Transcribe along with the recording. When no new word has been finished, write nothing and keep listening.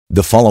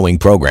The following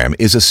program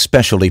is a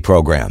specialty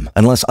program.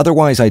 Unless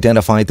otherwise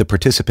identified, the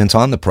participants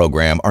on the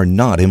program are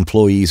not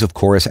employees of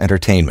Chorus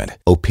Entertainment.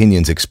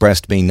 Opinions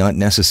expressed may not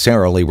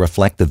necessarily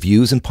reflect the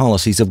views and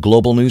policies of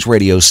Global News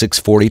Radio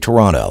 640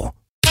 Toronto.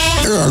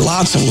 There are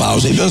lots of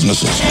lousy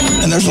businesses,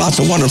 and there's lots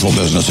of wonderful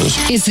businesses.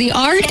 It's the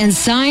art and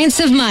science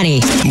of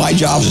money. My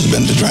job has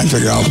been to try and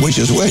figure out which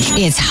is which.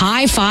 It's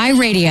Hi-Fi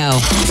Radio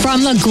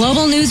from the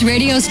Global News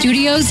Radio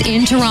studios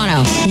in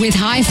Toronto. With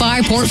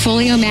Hi-Fi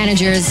portfolio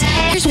managers,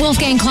 here's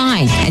Wolfgang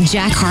Klein and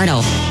Jack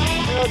Hartle.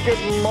 Well,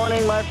 good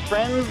morning, my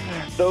friends.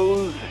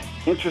 Those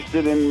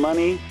interested in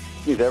money,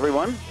 means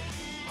everyone.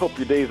 Hope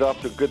your day's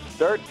off to a good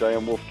start. I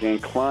am Wolfgang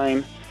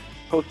Klein,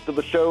 host of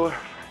the show,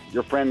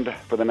 your friend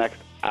for the next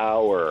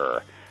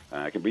hour.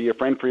 I can be your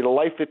friend for your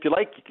life if you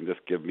like. You can just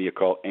give me a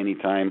call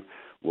anytime.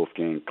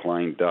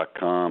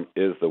 WolfgangKlein.com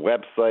is the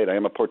website. I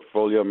am a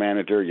portfolio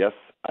manager. Yes,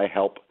 I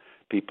help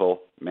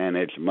people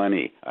manage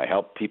money. I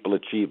help people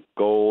achieve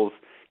goals,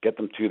 get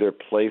them to their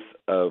place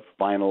of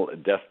final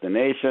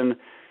destination.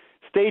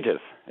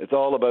 Stages. It's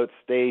all about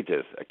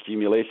stages.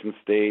 Accumulation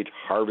stage,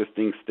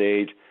 harvesting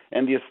stage,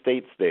 and the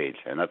estate stage.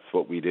 And that's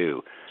what we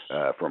do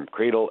from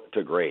cradle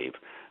to grave.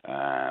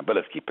 But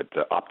let's keep it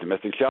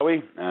optimistic, shall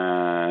we?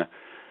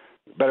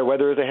 Better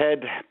weather is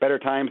ahead. Better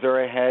times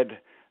are ahead.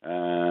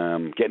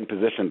 Getting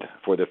positioned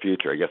for the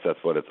future. I guess that's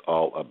what it's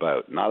all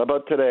about. Not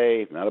about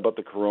today. Not about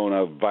the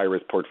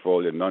coronavirus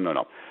portfolio.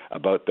 No.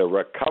 About the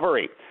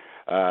recovery.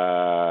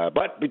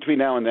 But between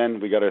now and then,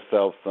 we got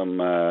ourselves some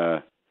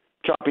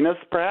choppiness,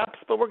 perhaps.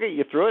 But we'll get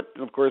you through it.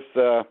 And of course,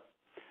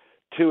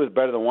 two is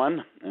better than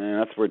one. And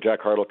that's where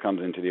Jack Hartle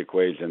comes into the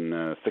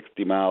equation.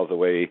 60 miles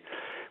away.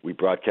 We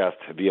broadcast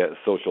via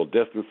social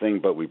distancing,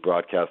 but we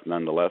broadcast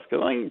nonetheless.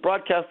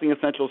 Broadcasting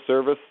essential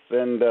service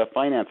and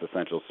finance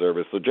essential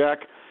service. So,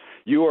 Jack,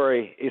 you are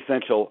an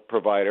essential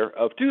provider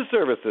of two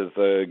services.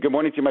 Good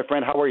morning to you, my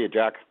friend. How are you,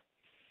 Jack?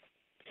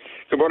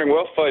 Good morning,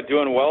 Wolf.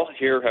 Doing well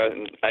here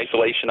in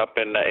isolation up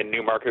in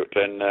Newmarket.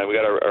 And we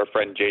got our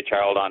friend Jay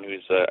Child on,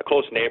 who's a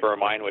close neighbor of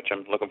mine, which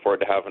I'm looking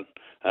forward to having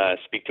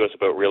speak to us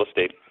about real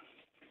estate.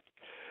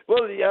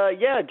 Well,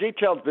 Jay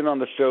Child's been on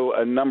the show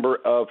a number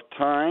of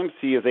times.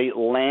 He is a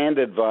land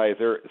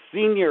advisor,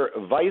 senior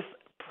vice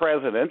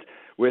president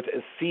with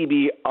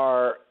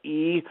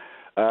CBRE.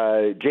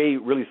 Jay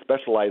really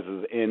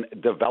specializes in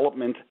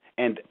development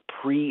and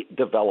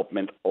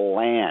pre-development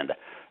land.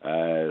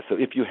 So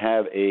if you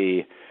have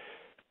a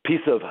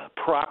piece of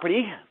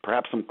property,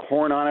 perhaps some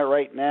corn on it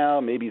right now,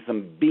 maybe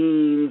some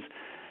beans,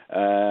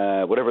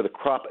 whatever the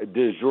crop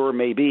du jour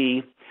may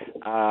be,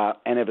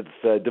 and if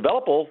it's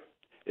developable,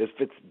 if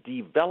it's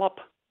developable,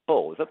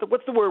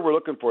 what's the word we're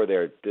looking for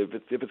there?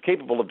 If it's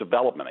capable of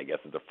development, I guess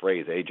is the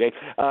phrase, Jay?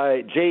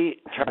 Jay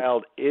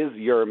Child is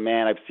your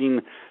man. I've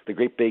seen the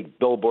great big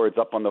billboards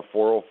up on the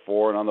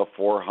 404 and on the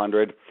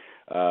 400,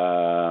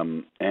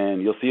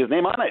 and you'll see his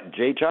name on it,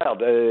 Jay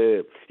Child.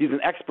 He's an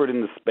expert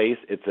in the space.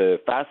 It's a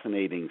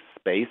fascinating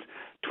space.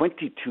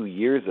 22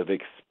 years of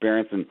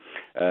experience, and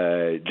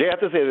Jay, I have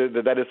to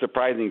say that is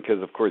surprising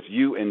because, of course,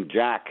 you and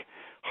Jack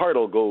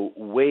Hartle go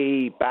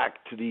way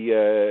back to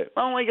the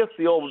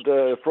old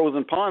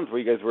frozen ponds where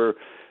you guys were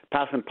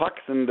passing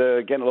pucks and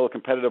getting a little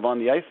competitive on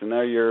the ice, and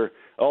now you're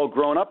all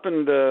grown up,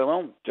 and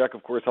Jack,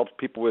 of course, helps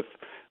people with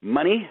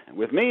money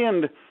with me,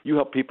 and you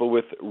help people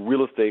with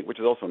real estate, which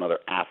is also another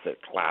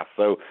asset class.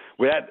 So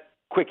with that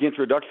quick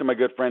introduction, my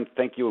good friend,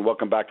 thank you and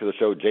welcome back to the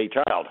show, Jay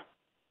Child.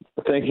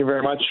 Thank you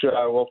very much,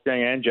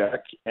 Wolfgang and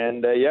Jack.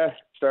 And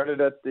started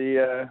at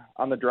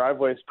on the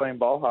driveways playing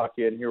ball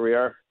hockey, and here we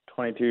are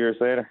 22 years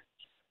later.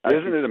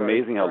 Isn't it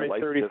amazing how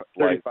life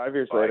 35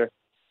 years later.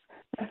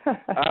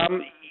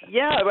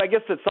 I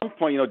guess at some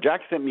point,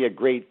 Jack sent me a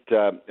great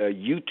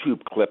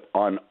YouTube clip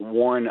on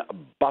Warren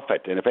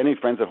Buffett. And if any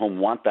friends at home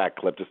want that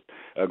clip, just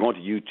go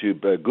into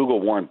YouTube, Google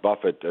Warren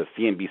Buffett,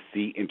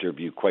 CNBC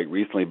interview quite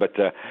recently. But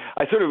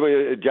I sort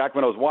of, Jack,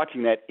 when I was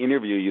watching that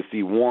interview, you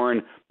see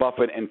Warren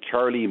Buffett and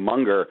Charlie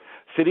Munger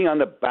sitting on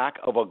the back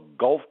of a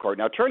golf cart.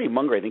 Now, Charlie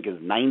Munger, I think, is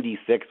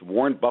 96.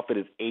 Warren Buffett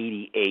is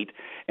 88.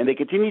 And they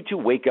continue to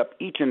wake up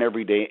each and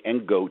every day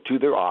and go to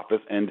their office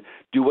and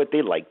do what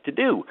they like to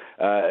do,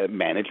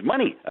 manage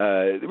money.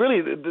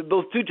 Really,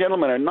 those two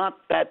gentlemen are not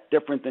that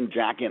different than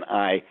Jack and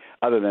I,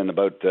 other than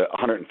about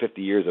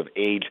 150 years of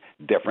age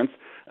difference.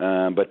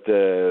 But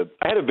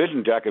I had a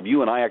vision, Jack, of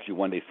you and I actually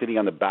one day sitting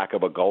on the back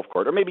of a golf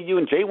cart, or maybe you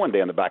and Jay one day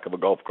on the back of a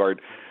golf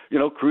cart,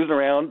 cruising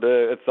around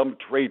at some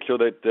trade show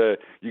that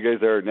you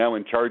guys are now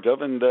in charge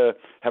of, and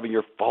having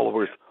your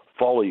followers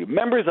follow you,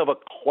 members of a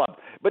club.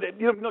 But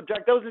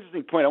Jack, that was an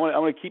interesting point. I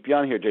want to keep you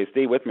on here, Jay.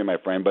 Stay with me, my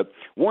friend. But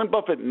Warren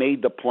Buffett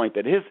made the point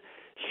that his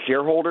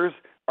shareholders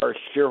are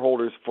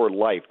shareholders for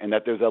life, and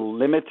that there's a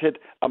limited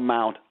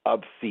amount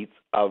of seats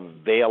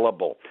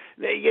available.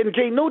 And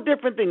Jay, no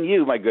different than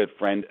you, my good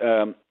friend.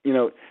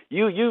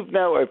 You've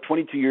now have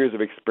 22 years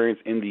of experience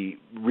in the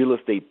real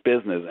estate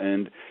business,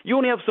 and you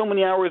only have so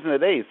many hours in a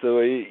day. So,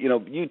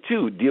 you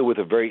too deal with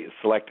a very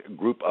select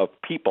group of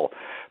people.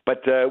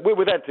 But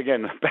with that,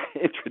 again,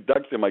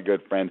 introduction, my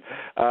good friend,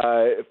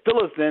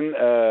 fill us in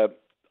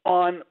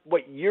on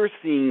what you're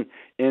seeing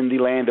in the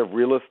land of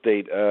real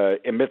estate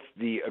amidst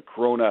the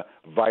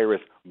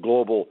coronavirus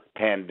global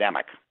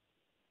pandemic.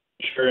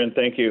 Sure, and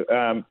thank you.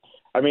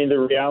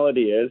 The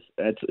reality is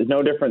it's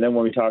no different than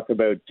when we talk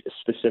about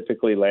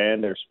specifically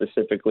land or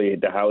specifically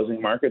the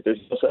housing market. There's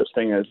no such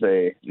thing as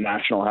a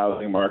national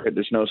housing market.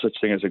 There's no such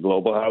thing as a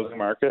global housing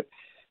market.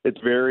 It's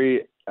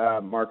very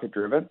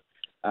market-driven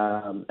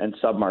and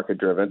sub-market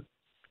driven.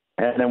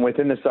 And then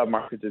within the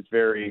sub-markets, it's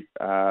very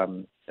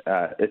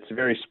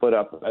split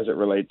up as it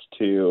relates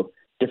to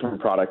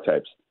different product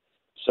types.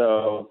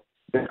 So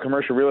the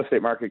commercial real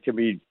estate market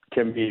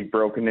can be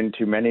broken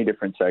into many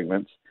different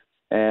segments.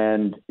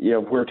 And,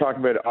 if we're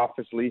talking about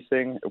office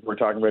leasing, if we're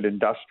talking about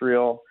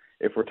industrial,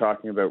 if we're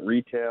talking about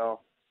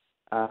retail,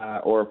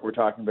 or if we're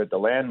talking about the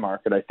land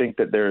market, I think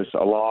that there's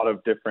a lot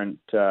of different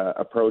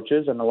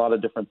approaches and a lot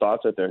of different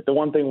thoughts out there. The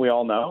one thing we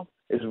all know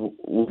is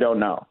we don't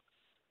know.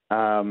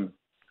 And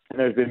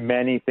there's been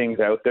many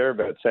things out there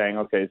about saying,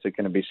 okay, is it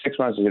going to be 6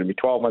 months? Is it going to be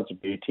 12 months? Is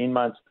it going to be 18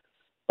 months?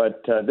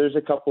 But there's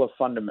a couple of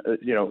fundamental,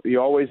 you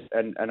always,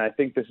 and I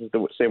think this is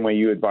the same way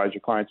you advise your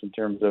clients in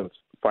terms of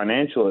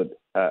financial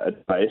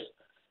advice.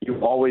 You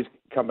always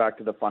come back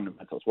to the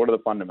fundamentals. What are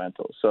the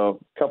fundamentals? So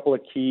a couple of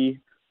key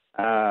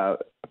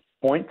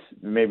points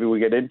maybe we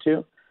get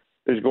into.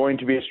 There's going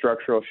to be a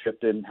structural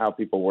shift in how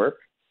people work,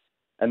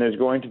 and there's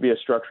going to be a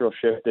structural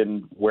shift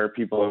in where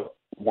people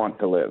want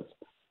to live.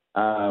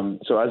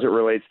 So as it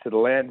relates to the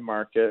land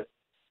market,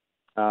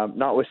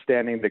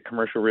 notwithstanding the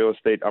commercial real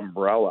estate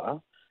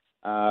umbrella,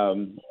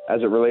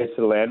 as it relates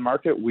to the land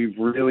market, we've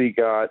really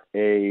got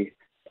we've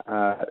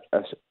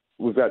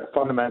got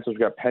fundamentals, we've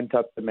got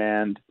pent-up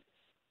demand,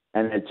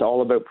 and it's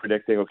all about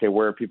predicting, okay,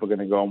 where are people going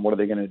to go and what are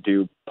they going to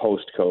do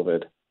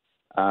post-COVID?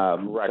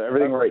 So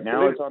everything right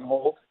now is on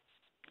hold,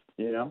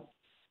 You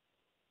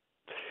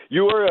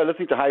are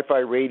listening to Hi-Fi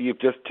Radio.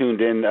 You've just tuned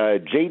in.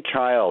 Jay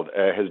Child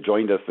has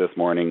joined us this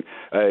morning.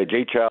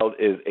 Jay Child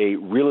is a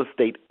real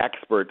estate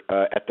expert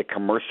at the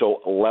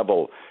commercial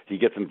level. He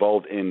gets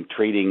involved in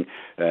trading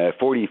 $40,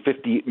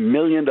 $50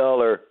 million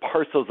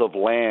parcels of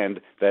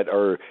land that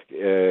are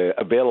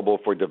available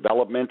for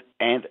development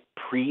and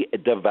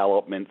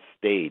pre-development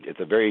stage. It's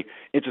a very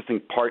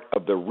interesting part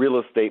of the real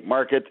estate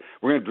market.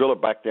 We're going to drill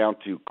it back down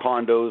to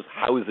condos,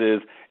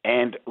 houses,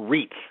 and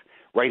REITs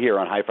right here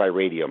on Hi-Fi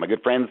Radio. My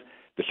good friends,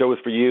 the show is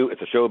for you.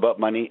 It's a show about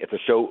money. It's a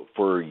show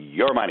for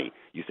your money.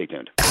 You stay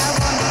tuned.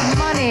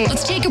 Money.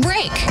 Let's take a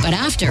break. But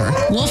after,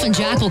 Wolf and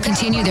Jack will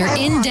continue their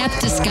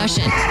in-depth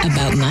discussion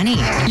about money.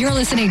 You're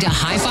listening to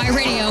Hi-Fi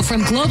Radio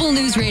from Global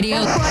News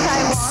Radio,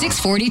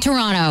 640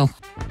 Toronto.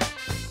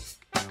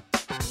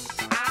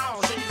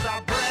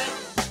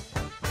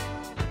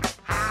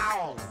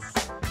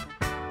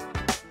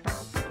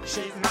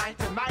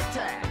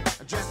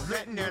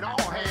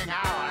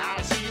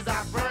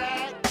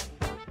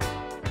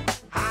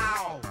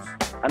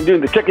 I'm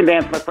doing the chicken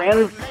dance, my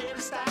friends.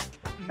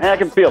 I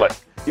can feel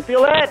it. You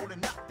feel that?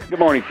 Good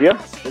morning to you.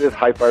 It is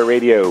Hi-Fi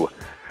Radio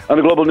on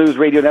the Global News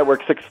Radio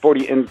Network,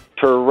 640 in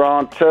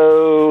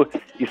Toronto.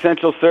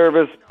 Essential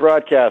service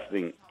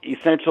broadcasting.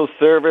 Essential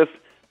service,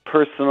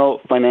 personal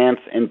finance,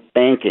 and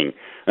banking.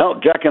 Well,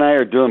 Jack and I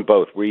are doing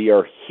both. We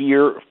are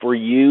here for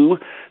you.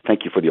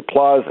 Thank you for the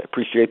applause. I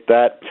appreciate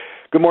that.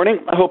 Good morning.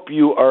 I hope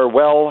you are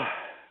well.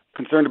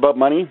 Concerned about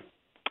money?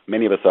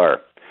 Many of us are.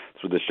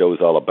 That's what the show is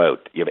all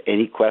about. You have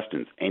any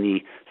questions,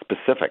 any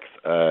specifics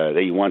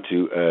that you want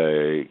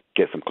to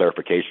get some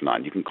clarification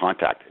on, you can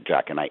contact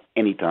Jack and I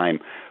anytime.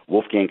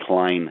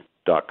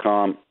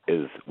 WolfgangKlein.com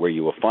is where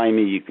you will find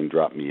me. You can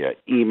drop me an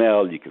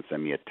email. You can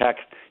send me a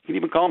text. You can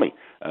even call me.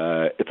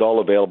 It's all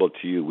available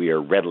to you. We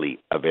are readily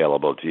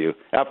available to you.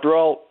 After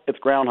all, it's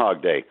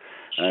Groundhog Day.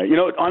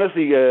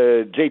 Honestly,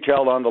 Jay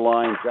Child on the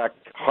line, Jack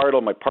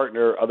Hartle, my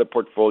partner, other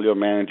portfolio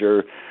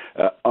manager,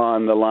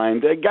 on the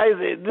line. Guys,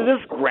 this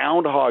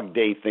Groundhog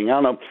Day thing,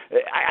 I don't know.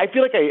 I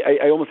feel like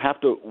I almost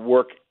have to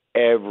work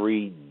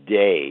every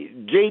day.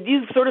 Jay, do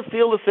you sort of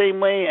feel the same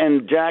way?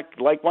 And Jack,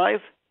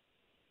 likewise?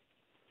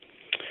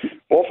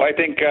 Wolf, I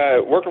think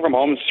working from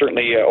home has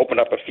certainly opened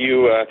up a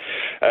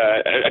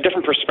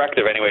different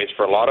perspective anyways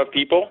for a lot of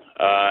people.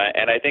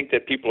 And I think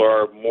that people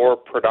are more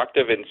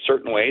productive in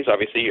certain ways.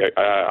 Obviously,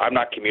 I'm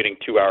not commuting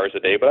 2 hours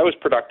a day, but I was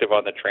productive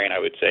on the train, I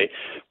would say.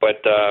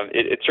 But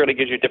it certainly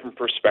gives you a different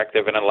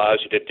perspective and allows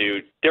you to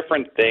do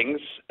different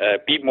things,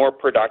 be more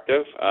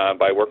productive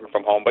by working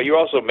from home. But you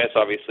also miss,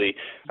 obviously,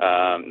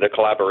 the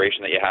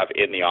collaboration that you have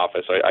in the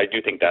office. I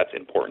do think that's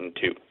important,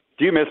 too.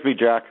 Do you miss me,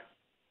 Jack?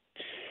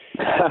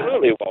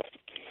 Absolutely, Wolf.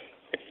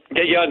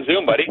 Get you on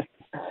Zoom, buddy.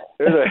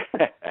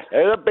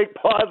 There's a big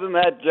pause in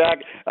that, Jack.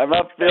 I'm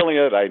not feeling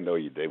it. I know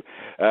you do.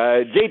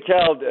 Jay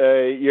Child,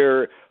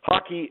 your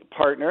hockey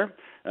partner,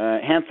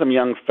 handsome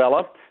young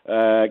fella.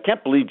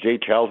 Can't believe Jay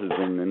Child is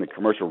in the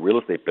commercial real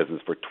estate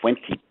business for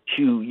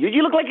 22 years.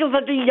 You look like you're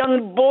such a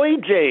young boy,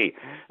 Jay.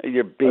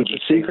 Your baby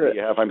secret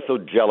you have. I'm so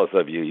jealous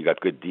of you. You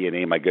got good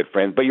DNA, my good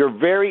friend. But you're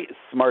very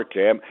smart,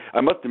 Jay. I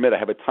must admit, I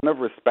have a ton of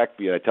respect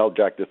for you. And I tell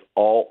Jack this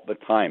all the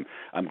time.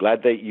 I'm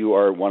glad that you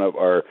are one of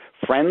our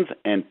friends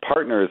and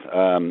partners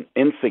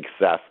in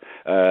success.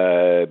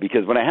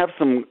 because when I have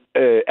some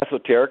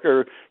esoteric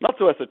or not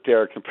so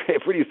esoteric,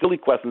 pretty silly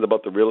questions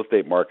about the real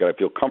estate market, I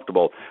feel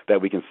comfortable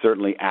that we can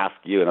certainly ask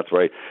you, and that's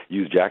why I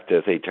use Jack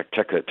to say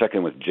check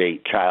in with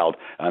Jay Child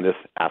on this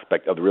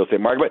aspect of the real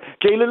estate market.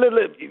 But Jay,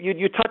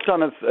 you touched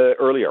on this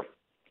earlier,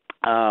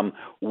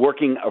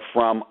 working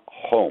from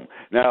home.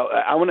 Now,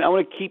 I want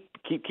to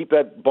keep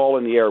that ball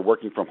in the air,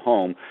 working from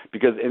home,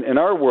 because in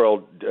our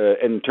world,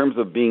 in terms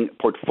of being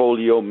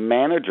portfolio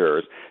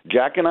managers,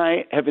 Jack and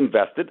I have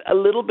invested a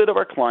little bit of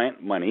our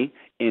client money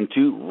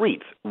into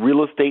REITs,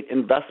 real estate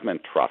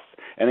investment trusts.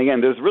 And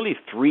again, there's really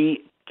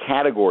three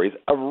categories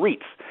of REITs.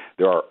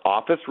 There are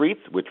office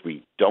REITs, which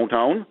we don't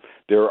own.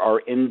 There are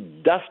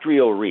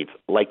industrial REITs,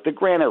 like the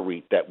Granite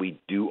REIT that we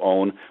do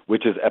own,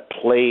 which is a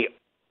play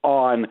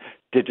on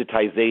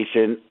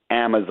digitization,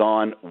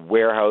 Amazon,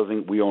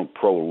 warehousing. We own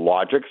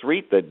Prologix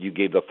REIT that you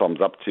gave the thumbs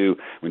up to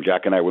when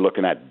Jack and I were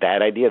looking at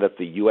that idea. That's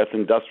the U.S.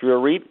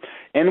 industrial REIT.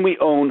 And we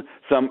own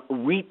some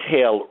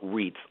retail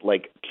REITs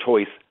like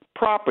Choice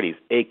Properties,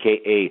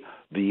 a.k.a.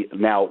 the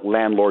now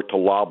landlord to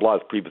Loblaws,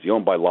 previously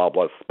owned by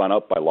Loblaws, spun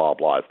up by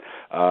Loblaws.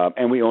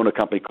 And we own a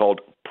company called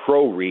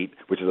ProREIT,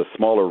 which is a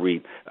smaller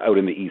REIT out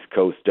in the East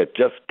Coast that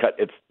just cut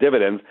its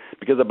dividends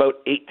because about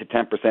 8 to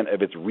 10%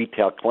 of its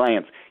retail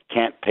clients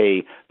can't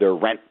pay their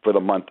rent for the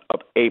month of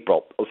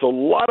April. So a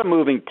lot of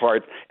moving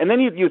parts. And then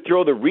you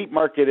throw the REIT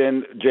market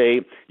in,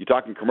 Jay. You're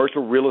talking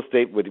commercial real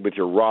estate with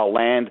your raw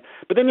land.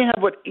 But then you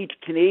have what each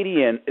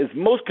Canadian is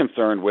most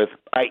concerned with,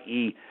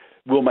 i.e.,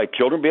 will my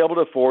children be able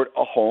to afford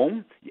a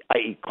home,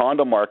 i.e.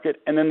 condo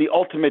market, and then the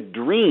ultimate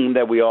dream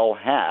that we all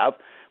have,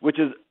 which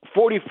is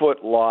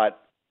 40-foot lot,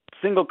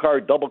 single car,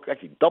 double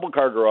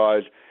car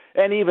garage,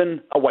 and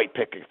even a white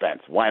picket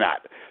fence. Why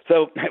not?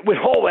 So with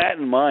all that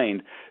in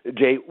mind,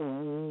 Jay,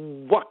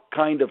 what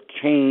kind of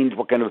change,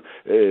 what kind of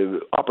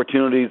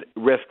opportunities,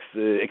 risks,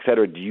 et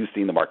cetera, do you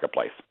see in the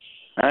marketplace?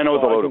 And I know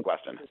it's a loaded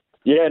question.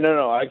 Yeah,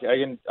 no,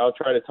 I'll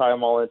try to tie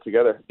them all in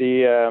together.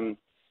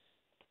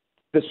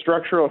 The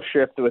structural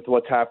shift with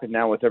what's happened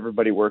now with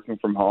everybody working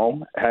from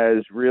home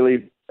has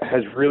really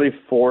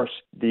forced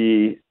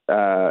the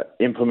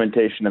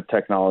implementation of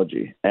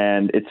technology.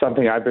 And it's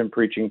something I've been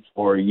preaching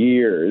for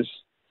years,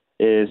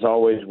 is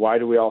always, why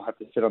do we all have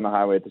to sit on the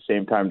highway at the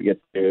same time to get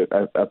to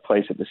a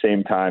place at the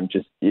same time?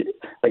 Just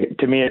like,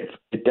 to me,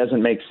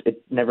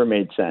 it never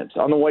made sense.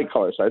 On the white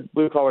collar side,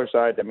 blue collar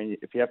side, I mean,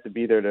 if you have to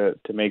be there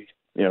to make,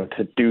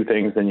 to do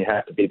things, then you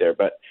have to be there.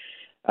 But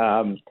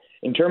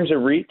in terms of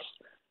REITs,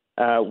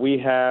 we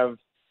have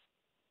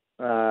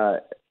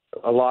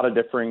a lot of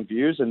differing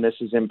views, and this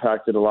has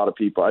impacted a lot of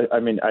people.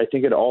 I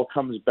think it all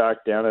comes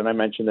back down, and I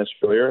mentioned this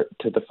earlier,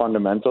 to the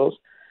fundamentals.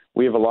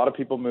 We have a lot of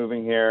people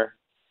moving here.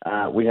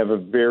 We have a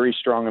very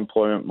strong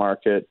employment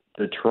market.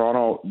 The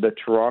Toronto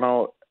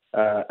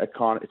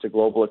economy, it's a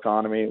global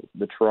economy.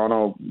 The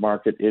Toronto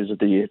market is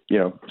the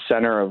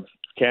center of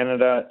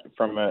Canada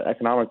from an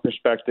economic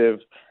perspective.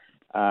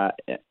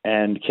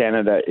 And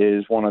Canada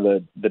is one of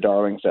the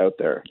darlings out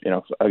there,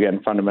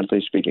 again,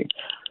 fundamentally speaking.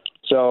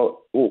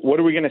 So what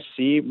are we going to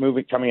see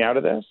coming out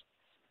of this?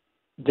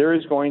 There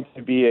is going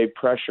to be a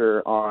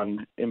pressure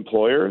on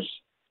employers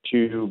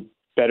to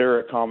better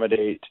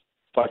accommodate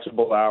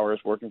flexible hours,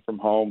 working from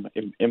home,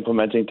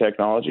 implementing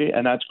technology,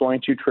 and that's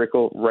going to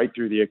trickle right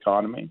through the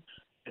economy.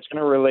 It's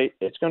going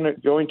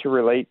to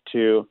relate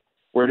to,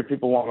 where do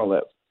people want to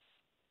live?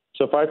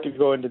 So if I have to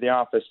go into the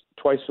office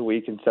twice a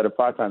week instead of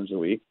 5 times a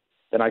week,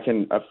 then I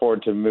can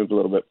afford to move a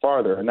little bit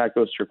farther. And that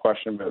goes to your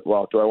question about,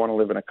 well, do I want to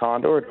live in a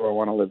condo or do I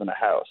want to live in a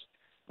house?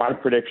 My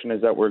prediction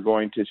is that we're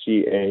going to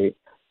see a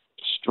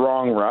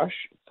strong rush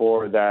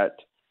for that,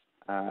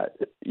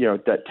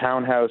 that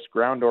townhouse,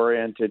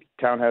 ground-oriented,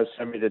 townhouse,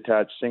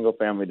 semi-detached,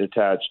 single-family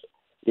detached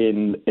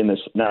in the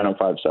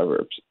 905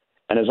 suburbs.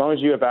 And as long as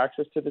you have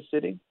access to the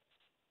city,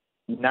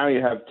 now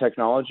you have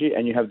technology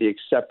and you have the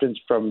acceptance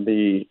from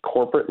the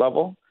corporate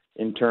level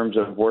in terms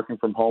of working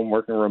from home,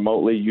 working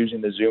remotely,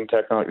 using the Zoom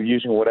technology,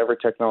 using whatever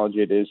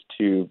technology it is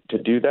to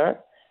do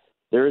that.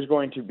 There is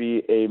going to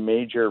be a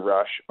major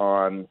rush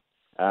on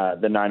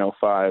the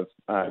 905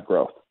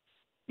 growth.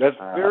 That's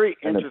very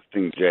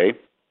interesting, Jay.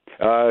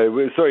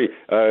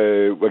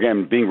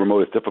 Again, being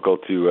remote is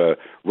difficult to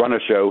run a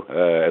show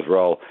as we're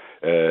all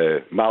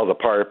miles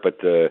apart, but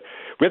we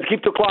have to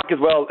keep the clock as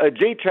well.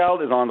 Jay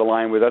Child is on the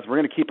line with us. We're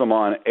going to keep him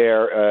on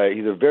air.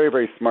 He's a very,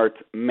 very smart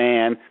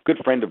man, good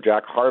friend of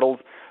Jack Hartle's.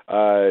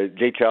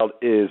 Jay Child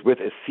is with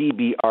a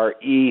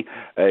CBRE.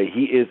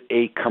 He is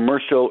a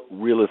commercial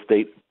real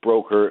estate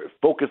broker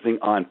focusing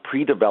on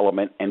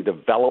pre-development and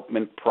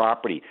development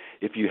property.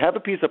 If you have a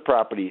piece of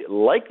property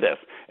like this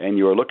and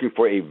you are looking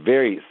for a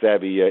very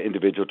savvy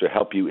individual to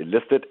help you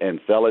list it and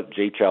sell it,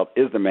 Jay Child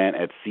is the man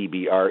at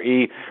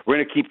CBRE. We're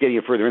going to keep getting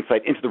you further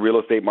insight into the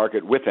real estate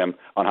market with him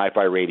on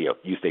Hi-Fi Radio.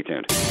 You stay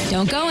tuned.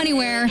 Don't go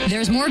anywhere.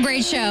 There's more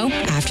great show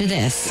after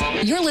this.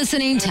 You're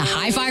listening to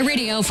Hi-Fi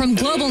Radio from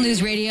Global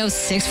News Radio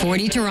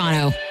 640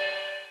 Toronto.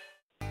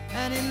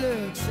 And he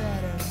looks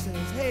at her and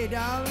says, hey,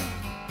 darling,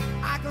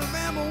 I can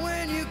remember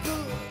when you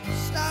could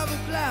stop a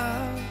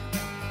cloud.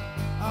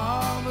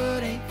 Oh,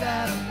 but ain't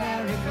that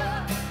America?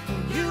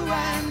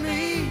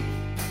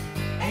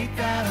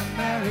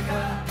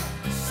 America?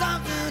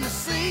 Something to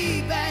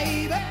see,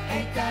 baby.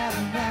 Ain't that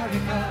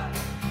America?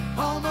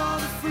 Home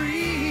of the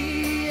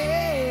free,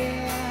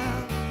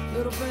 yeah.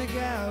 Little pink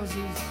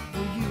houses for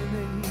you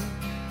and me.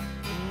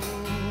 Oh,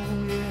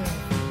 yeah,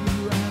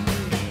 you and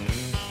me.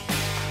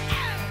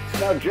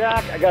 Now,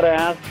 Jack, I got to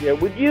ask you,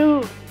 would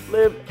you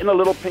live in a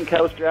little pink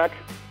house, Jack?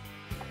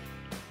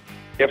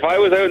 If I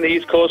was out in the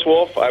East Coast,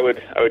 Wolf, I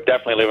would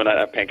definitely live in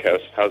a pink house.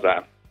 How's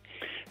that?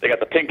 They got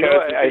the pink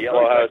house, the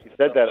yellow house. You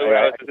said that.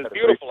 It's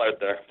beautiful out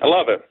there. I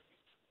love it.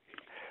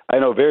 I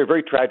know, very,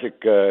 very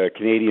tragic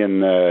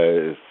Canadian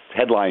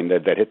headline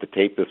that hit the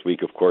tape this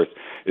week, of course,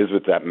 is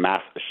with that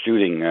mass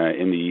shooting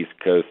in the East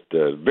Coast.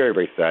 Very,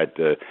 very sad.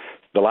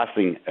 The last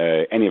thing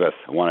any of us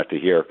wanted to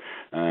hear.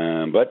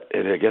 But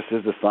it, I guess,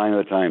 is the sign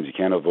of the times. You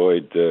can't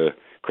avoid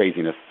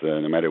craziness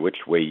no matter which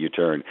way you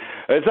turn.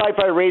 It's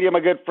Hi-Fi Radio, my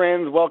good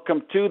friends.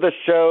 Welcome to the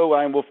show.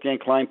 I'm Wolfgang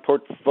Klein,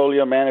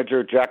 Portfolio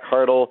Manager. Jack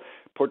Hartle,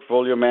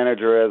 Portfolio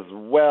Manager as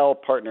well,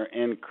 partner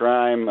in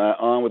crime,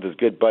 on with his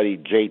good buddy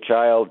Jay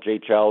Child. Jay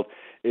Child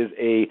is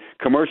a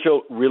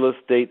commercial real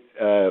estate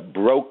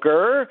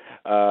broker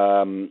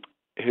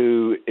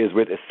who is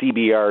with a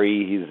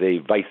CBRE. He's a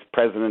vice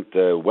president,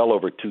 well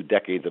over 2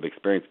 decades of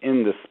experience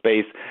in the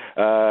space.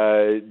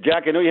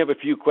 Jack, I know you have a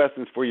few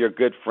questions for your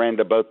good friend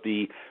about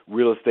the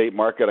real estate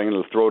market. I'm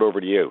going to throw it over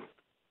to you.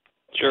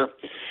 Sure.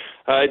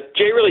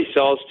 Jay really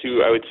sells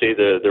to, I would say,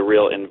 the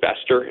real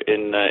investor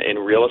in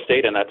real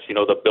estate, and that's,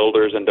 the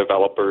builders and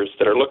developers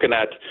that are looking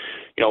at,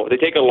 they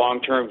take a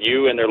long-term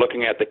view, and they're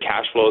looking at the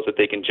cash flows that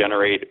they can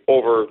generate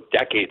over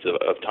decades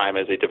of time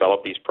as they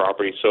develop these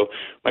properties. So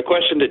my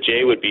question to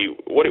Jay would be,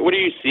 what are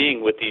you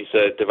seeing with these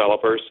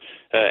developers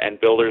and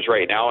builders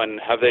right now, and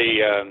have they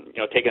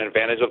taken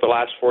advantage of the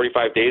last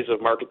 45 days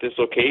of market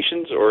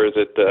dislocations, or is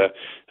it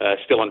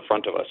still in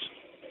front of us?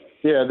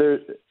 Yeah,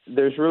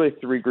 there's really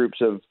 3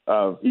 groups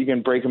of you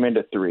can break them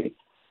into 3.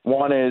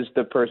 One is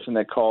the person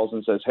that calls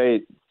and says,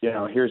 hey,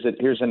 here's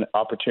an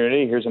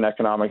opportunity, here's an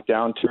economic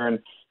downturn,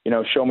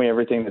 show me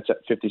everything that's at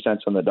 50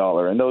 cents on the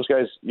dollar. And those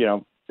guys,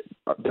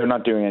 they're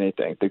not doing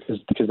anything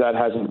because that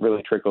hasn't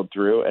really trickled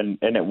through, and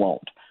it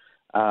won't,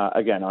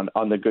 again,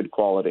 on the good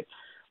quality.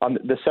 On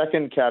the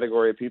second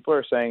category of people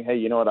are saying, hey,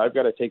 you know what, I've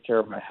got to take care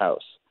of my house.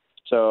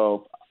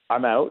 So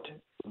I'm out.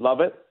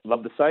 Love it.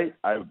 Love the site.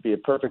 I would be a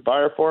perfect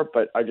buyer for it,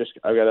 but I've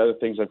got other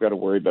things I've got to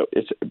worry about.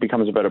 It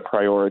becomes about a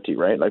priority,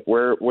 right? Like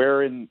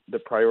where in the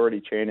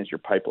priority chain is your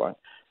pipeline?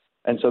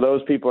 And so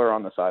those people are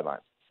on the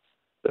sidelines.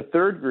 The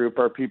third group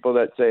are people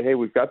that say, hey,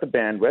 we've got the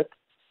bandwidth.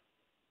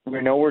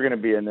 We know we're going to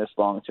be in this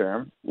long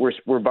term.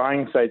 We're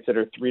buying sites that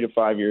are 3 to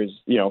 5 years,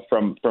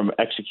 from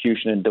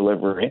execution and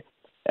delivery.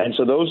 And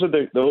so those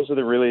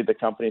are really the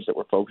companies that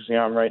we're focusing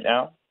on right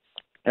now.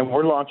 And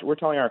we're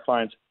telling our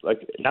clients,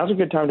 like, now's a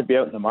good time to be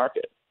out in the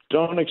market.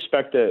 Don't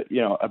expect a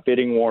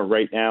bidding war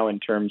right now in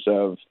terms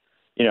of,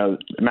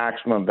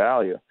 maximum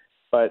value.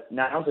 But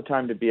now's the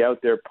time to be out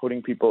there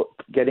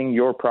getting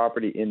your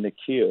property in the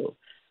queue.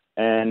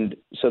 And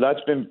so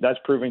that's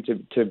proving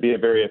to be a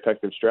very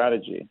effective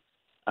strategy.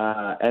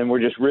 And we're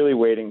just really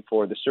waiting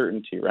for the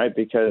certainty, right?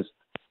 Because,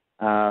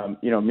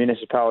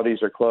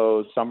 municipalities are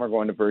closed. Some are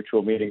going to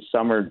virtual meetings.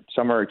 Some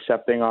are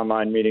accepting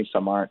online meetings.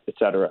 Some aren't, et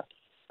cetera.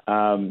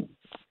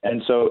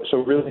 And so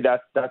really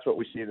that's what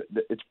we see.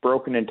 It's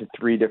broken into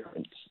 3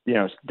 different,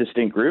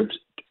 distinct groups,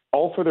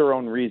 all for their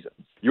own reasons.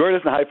 You're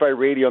listening to Hi-Fi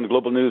Radio on the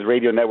Global News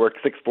Radio Network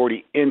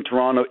 640 in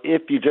Toronto.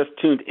 If you just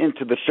tuned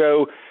into the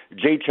show,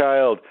 Jay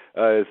Child,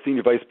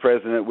 Senior Vice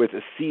President with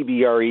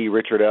CBRE,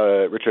 Richard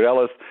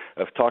Ellis,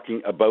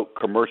 talking about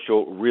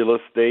commercial real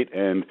estate.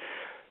 And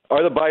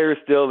are the buyers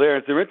still there?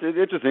 It's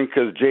interesting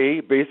because Jay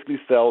basically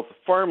sells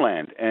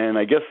farmland. And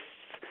I guess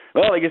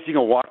you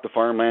can walk the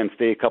farmland,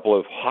 stay a couple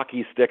of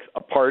hockey sticks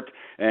apart.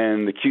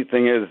 And the cute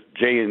thing is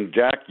Jay and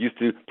Jack used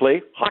to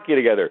play hockey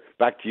together.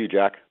 Back to you,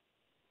 Jack.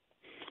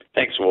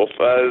 Thanks, Wolf.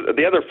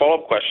 The other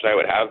follow-up question I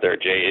would have there,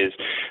 Jay, is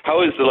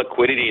how is the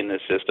liquidity in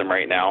this system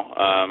right now?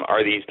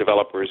 Are these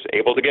developers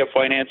able to get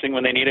financing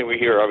when they need it? We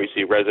hear,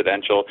 obviously,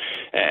 residential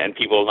and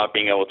people not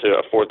being able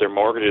to afford their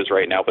mortgages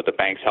right now, but the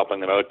bank's helping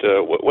them out.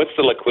 What's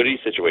the liquidity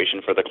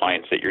situation for the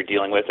clients that you're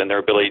dealing with and their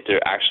ability to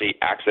actually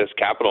access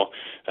capital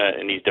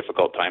in these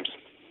difficult times?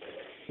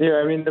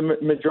 Yeah, I mean, the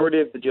majority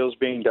of the deals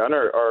being done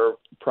are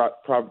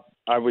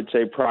I would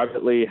say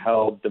privately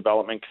held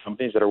development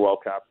companies that are well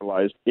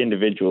capitalized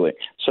individually.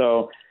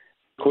 So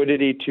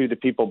liquidity to the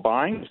people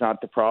buying is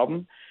not the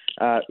problem.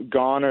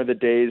 Gone are the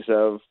days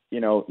of,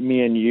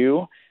 me and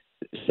you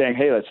saying,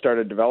 hey, let's start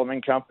a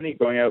development company,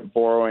 going out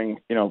borrowing,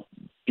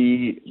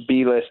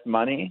 B-list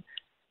money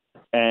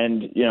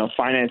and,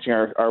 financing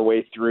our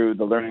way through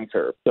the learning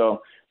curve.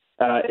 So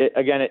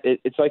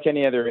it's like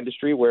any other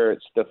industry where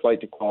it's the flight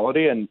to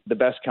quality, and the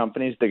best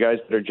companies, the guys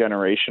that are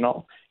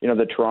generational,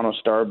 the Toronto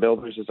Star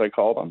builders, as I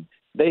call them,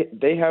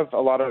 they have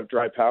a lot of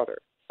dry powder.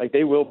 Like,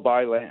 they will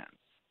buy land.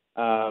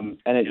 And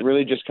it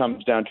really just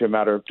comes down to a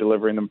matter of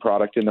delivering them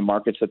product in the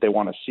markets that they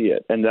want to see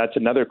it. And that's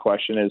another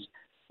question is,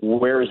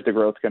 where is the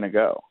growth going to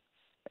go?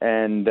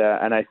 And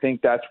I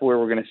think that's where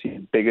we're going to see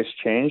the biggest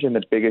change and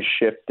the biggest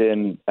shift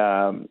in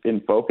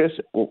focus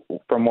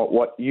from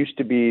what used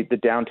to be the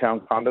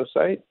downtown condo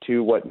site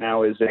to what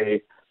now is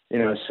a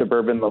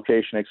suburban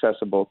location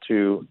accessible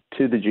to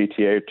the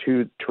GTA,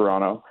 to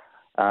Toronto,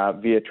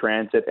 via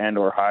transit and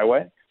or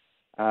highway,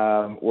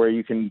 where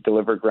you can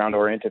deliver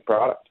ground-oriented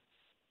product.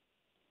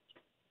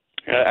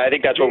 I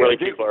think that's what really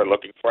people are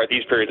looking for at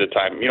these periods of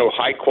time.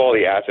 High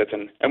quality assets,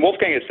 and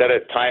Wolfgang has said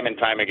it time and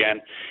time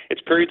again. It's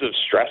periods of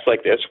stress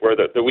like this where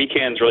the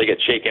weekends really get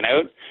shaken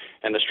out,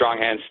 and the strong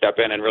hands step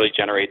in and really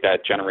generate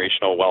that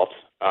generational wealth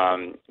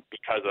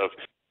because of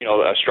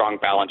a strong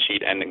balance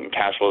sheet and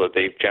cash flow that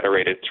they've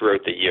generated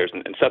throughout the years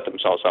and set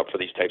themselves up for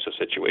these types of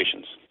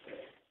situations.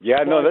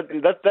 Yeah, no,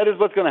 that is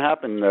what's going to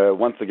happen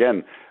once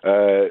again.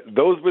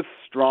 Those with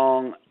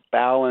strong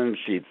balance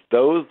sheets,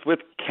 those with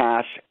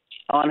cash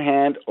on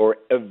hand or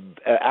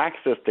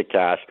access to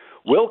cash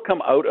will come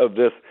out of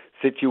this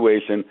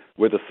situation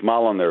with a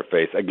smile on their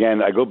face.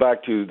 Again, I go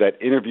back to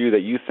that interview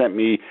that you sent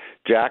me,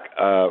 Jack,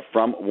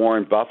 from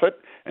Warren Buffett.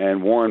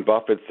 And Warren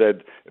Buffett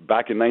said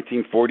back in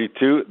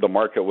 1942, the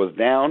market was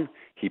down.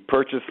 He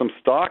purchased some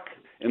stock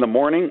in the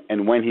morning,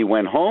 and when he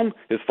went home,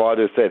 his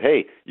father said,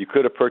 hey, you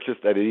could have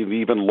purchased at an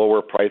even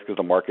lower price because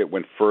the market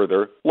went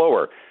further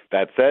lower.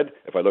 That said,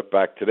 if I look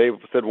back today,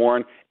 said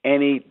Warren,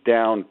 any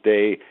down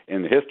day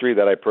in the history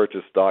that I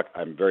purchased stock,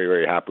 I'm very,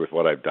 very happy with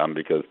what I've done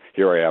because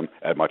here I am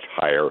at much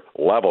higher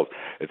levels.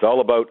 It's all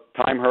about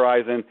time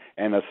horizon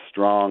and a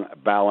strong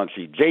balance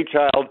sheet. Jay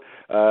Child,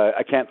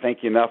 I can't thank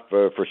you enough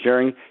for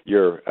sharing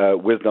your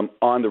wisdom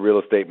on the real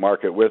estate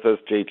market with us.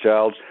 Jay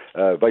Child,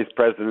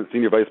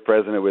 Senior Vice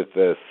President with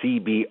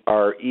CBRE.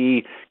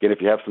 Again, if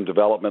you have some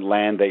development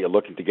land that you're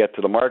looking to get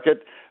to the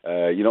market,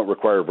 you don't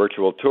require a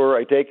virtual tour,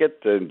 I take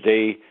it.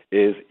 Jay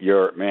is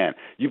your man.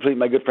 You please,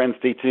 my good friends,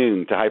 stay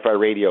tuned to Hi-Fi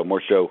Radio.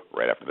 More show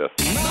right after this.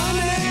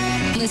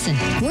 Listen,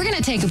 we're going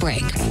to take a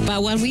break.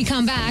 But when we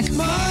come back,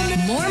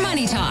 more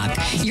money talk.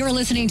 You're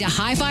listening to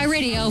Hi-Fi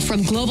Radio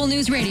from Global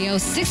News Radio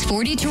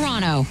 640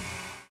 Toronto.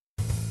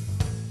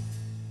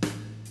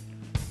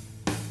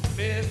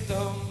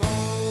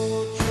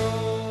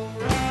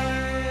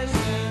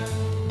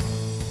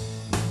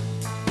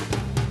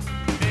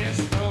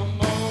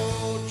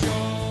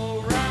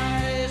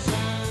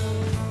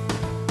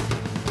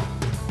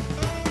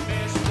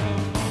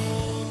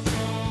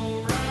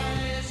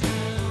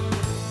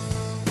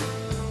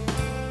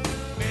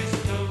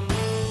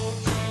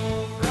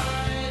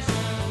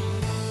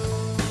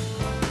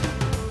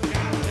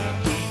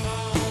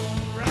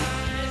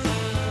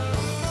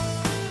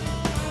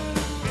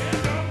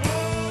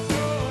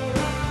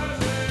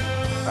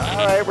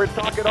 We're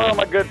talking all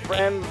my good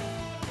friends.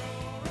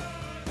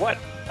 What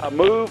a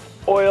move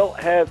oil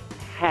has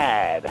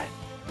had.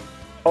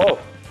 Oh,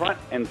 front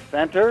and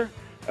center.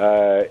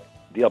 The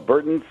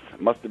Albertans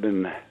must have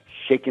been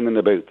shaking in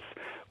the boots.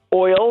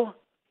 Oil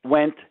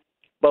went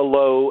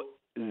below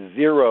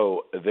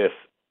zero this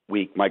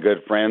week, my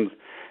good friends.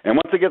 And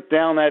once it gets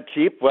down that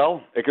cheap,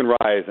 well, it can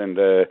rise. And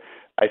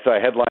I saw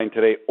a headline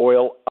today,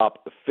 oil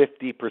up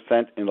 50%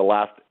 in the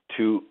last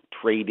 2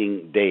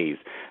 trading days,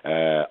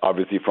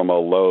 obviously from a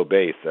low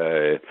base.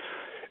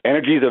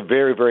 Energy is a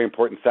very, very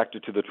important sector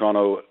to the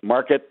Toronto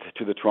market,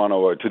 to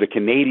the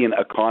Canadian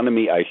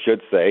economy, I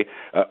should say.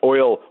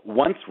 Oil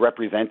once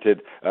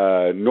represented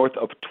north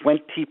of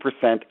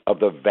 20% of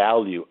the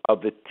value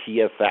of the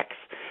TSX.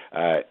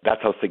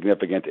 That's how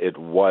significant it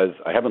was.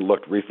 I haven't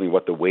looked recently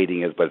what the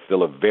weighting is, but it's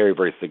still a very,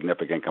 very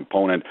significant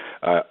component,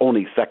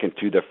 only second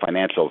to the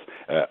financials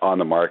on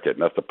the market.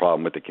 And that's the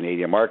problem with the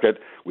Canadian market.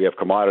 We have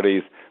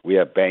commodities, we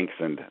have banks,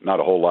 and not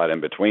a whole lot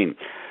in between.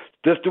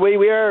 Just the way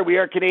we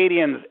are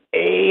Canadians.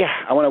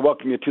 I want to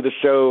welcome you to the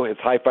show. It's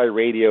Hi-Fi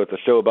Radio. It's a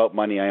show about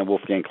money. I am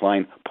Wolfgang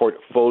Klein,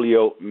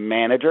 Portfolio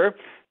Manager.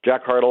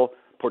 Jack Hartle,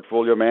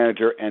 Portfolio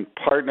Manager and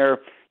Partner.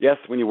 Yes,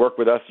 when you work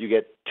with us, you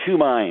get 2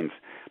 minds.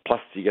 Plus,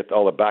 you get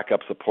all the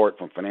backup support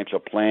from financial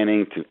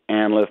planning to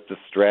analysts to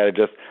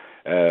strategists.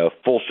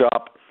 Full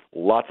shop,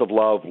 lots of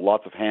love,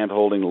 lots of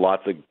hand-holding,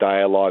 lots of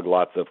dialogue,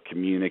 lots of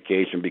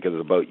communication because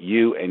it's about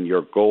you and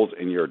your goals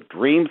and your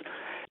dreams.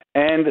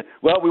 And,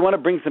 well, we want to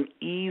bring some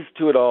ease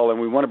to it all, and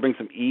we want to bring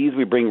some ease.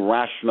 We bring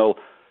rational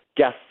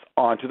guests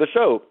onto the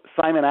show.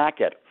 Simon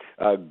Ackett,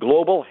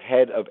 Global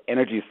Head of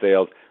Energy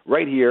Sales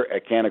right here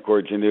at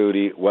Canaccord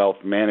Genuity Wealth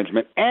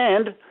Management,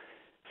 and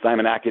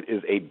Simon Ackett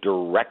is a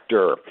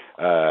director.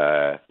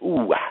 That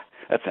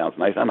sounds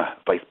nice. I'm a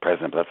vice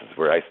president, but that's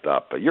where I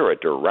stop. But you're a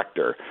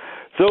director.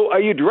 So are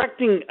you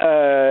directing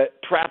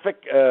traffic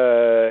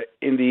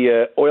in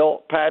the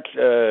oil patch,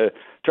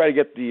 try to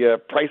get the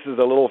prices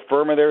a little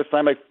firmer there?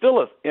 Simon, fill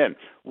us in.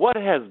 What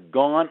has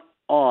gone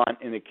on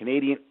in the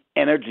Canadian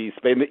energy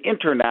space, in the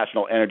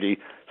international energy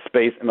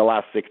space in the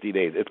last 60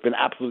 days? It's been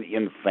absolutely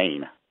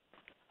insane.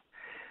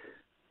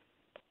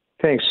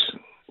 Thanks,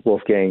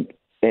 Wolfgang.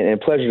 And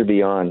pleasure to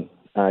be on.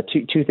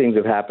 Two things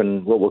have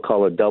happened, what we'll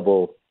call a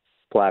double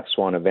black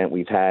swan event.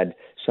 We've had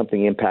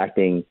something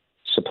impacting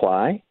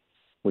supply,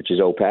 which is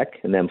OPEC,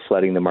 and them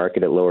flooding the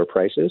market at lower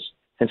prices.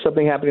 and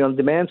something happening on the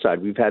demand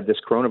side. We've had this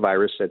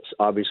coronavirus that's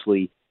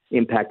obviously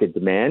impacted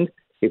demand.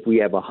 If we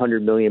have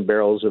 100 million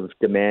barrels of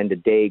demand a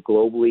day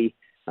globally,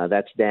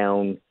 that's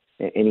down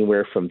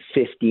anywhere from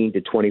 15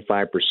 to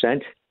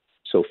 25%.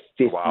 So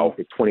 50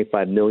 to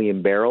 25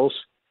 million barrels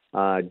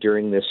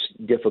during this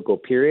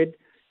difficult period.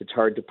 It's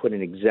hard to put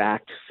an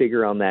exact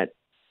figure on that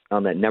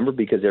number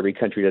because every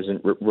country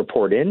doesn't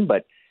report in,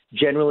 but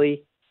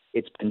generally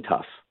it's been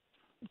tough.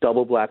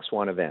 Double black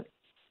swan event.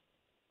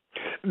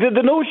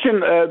 The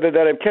notion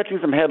that I'm catching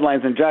some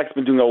headlines, and Jack's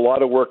been doing a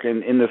lot of work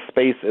in this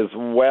space as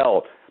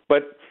well,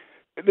 but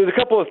there's a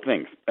couple of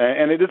things,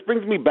 and it just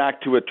brings me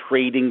back to a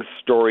trading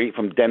story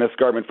from Dennis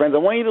Gartman. Friends, I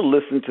want you to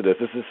listen to this.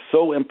 This is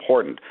so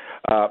important.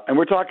 And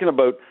we're talking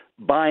about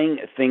buying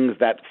things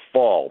that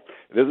fall.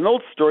 There's an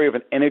old story of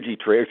an energy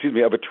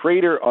trader, of a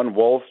trader on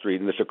Wall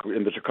Street in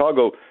the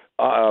Chicago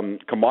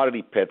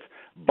commodity pits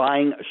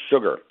buying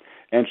sugar.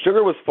 And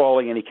sugar was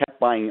falling, and he kept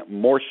buying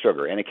more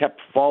sugar, and it kept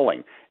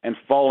falling and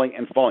falling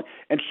and falling.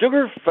 And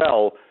sugar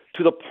fell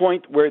to the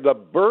point where the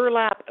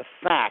burlap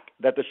sack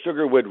that the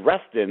sugar would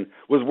rest in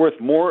was worth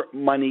more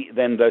money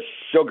than the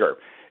sugar.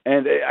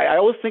 And I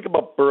always think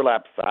about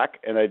burlap sack,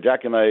 and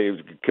Jack and I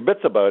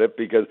kibitz about it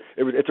because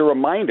it's a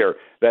reminder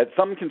that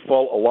something can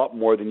fall a lot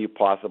more than you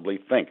possibly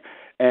think.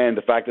 And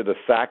the fact that the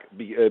sack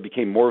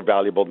became more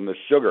valuable than the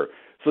sugar.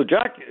 So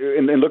Jack,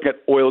 and look at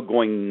oil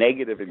going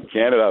negative in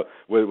Canada,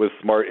 was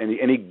smart, and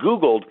he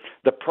Googled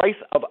the price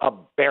of a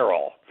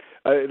barrel.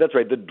 That's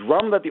right, the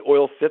drum that the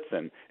oil sits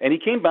in. And he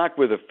came back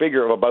with a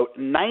figure of about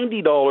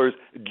 $90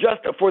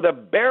 just for the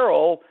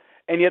barrel,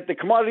 and yet the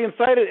commodity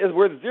inside it is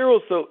worth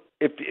zero. So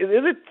is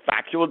it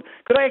factual?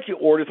 Could I actually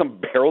order some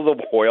barrels of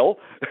oil,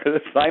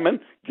 Simon,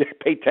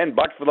 pay $10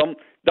 for them,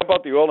 dump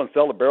out the oil and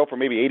sell the barrel for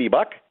maybe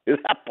 $80? Is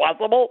that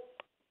possible?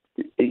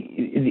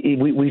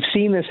 We've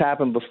seen this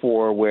happen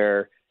before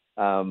where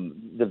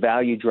the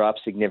value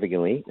drops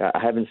significantly. I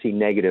haven't seen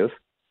negative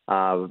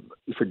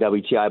for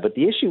WTI, but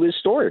the issue is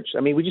storage.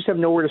 I mean, we just have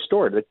nowhere to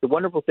store it. The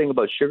wonderful thing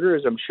about sugar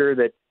is I'm sure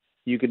that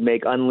you could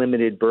make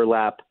unlimited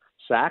burlap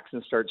sacks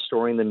and start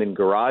storing them in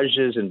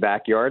garages and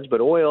backyards, but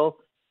oil,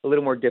 a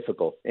little more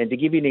difficult. And to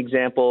give you an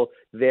example,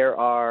 there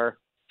are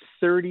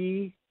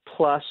 20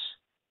 plus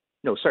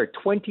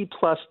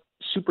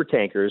super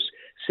tankers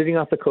sitting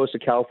off the coast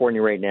of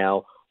California right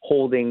now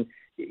holding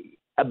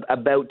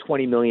about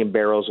 20 million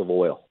barrels of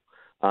oil,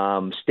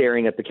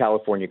 staring at the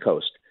California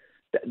coast.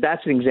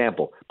 That's an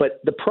example. But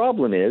the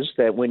problem is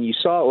that when you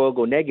saw oil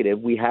go negative,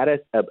 we had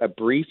a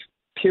brief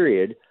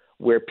period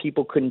where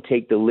people couldn't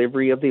take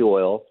delivery of the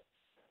oil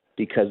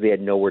because they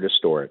had nowhere to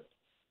store it.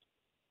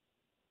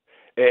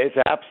 It's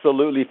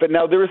absolutely fit.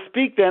 Now, there was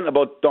speak then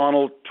about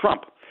Donald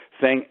Trump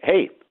saying,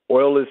 hey,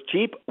 oil is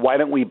cheap. Why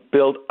don't we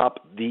build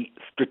up the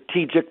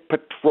strategic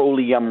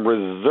petroleum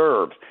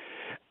reserves?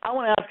 I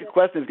want to ask a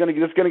question. It's going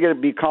to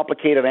be a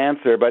complicated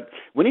answer, but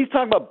when he's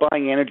talking about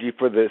buying energy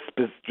for the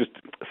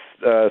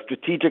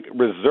strategic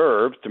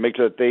reserves to make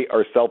sure that they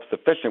are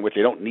self-sufficient, which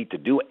they don't need to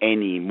do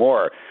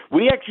anymore,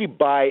 would he actually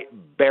buy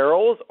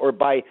barrels or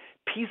buy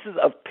pieces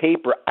of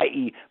paper,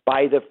 i.e.,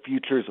 buy the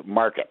futures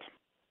market?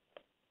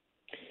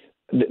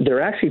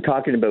 They're actually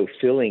talking about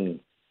filling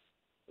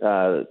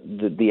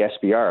the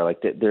SPR.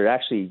 Like they're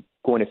actually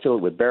going to fill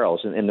it with barrels,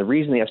 and the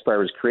reason the SPR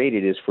was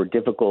created is for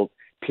difficult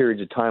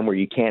periods of time where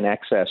you can't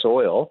access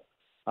oil,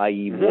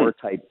 i.e. war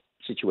type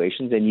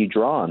situations, and you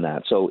draw on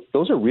that. So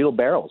those are real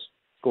barrels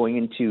going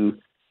into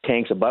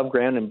tanks above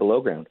ground and below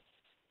ground.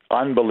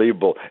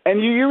 Unbelievable.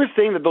 And you were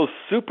saying that those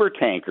super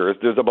tankers,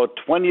 there's about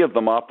 20 of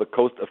them off the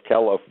coast of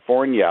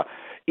California,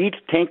 each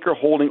tanker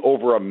holding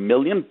over 1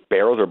 million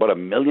barrels or about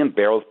 1 million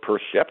barrels per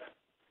ship?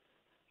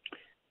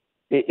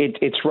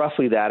 It's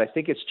roughly that. I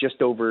think it's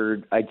just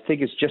over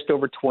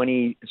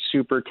 20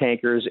 super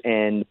tankers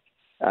and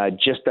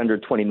just under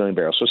 20 million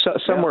barrels. So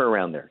somewhere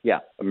around there. Yeah.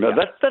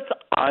 That's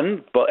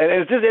unbelievable.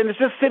 And it's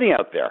just sitting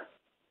out there.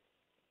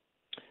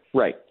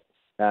 Right.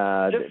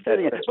 Just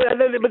sitting out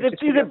there. But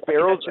these are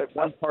barrels. That's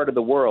one part of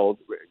the world.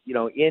 You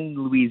know, in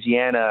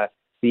Louisiana,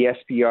 the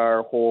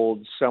SPR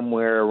holds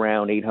somewhere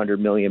around 800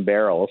 million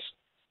barrels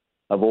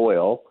of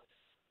oil.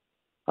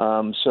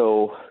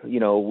 So, you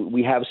know,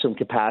 we have some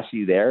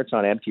capacity there. It's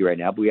not empty right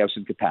now, but we have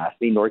some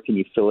capacity, nor can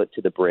you fill it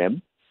to the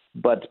brim.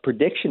 But the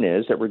prediction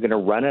is that we're going to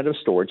run out of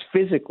storage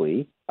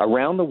physically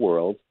around the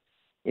world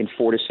in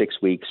 4 to 6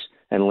 weeks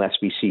unless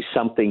we see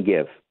something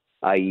give,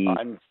 i.e.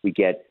 we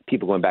get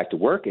people going back to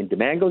work and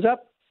demand goes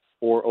up,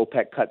 or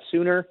OPEC cuts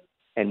sooner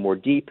and more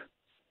deep,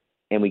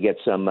 and we get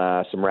some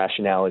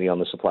rationality on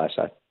the supply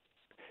side.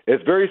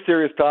 It's a very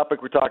serious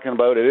topic we're talking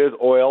about. It is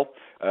oil.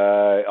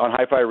 On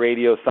Hi-Fi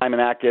Radio, Simon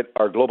Ackett,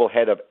 our global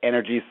head of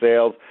energy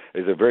sales,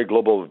 is a very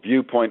global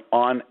viewpoint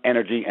on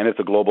energy, and it's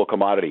a global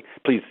commodity.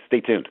 Please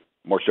stay tuned.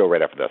 More show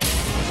right after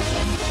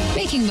this.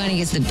 Making money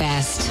is the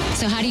best.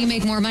 So how do you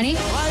make more money?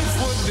 Life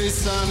would be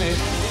sunny,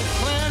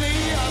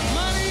 plenty of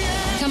money.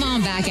 Come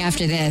on back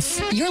after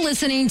this. You're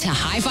listening to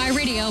Hi-Fi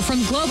Radio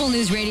from Global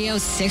News Radio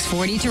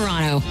 640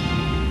 Toronto.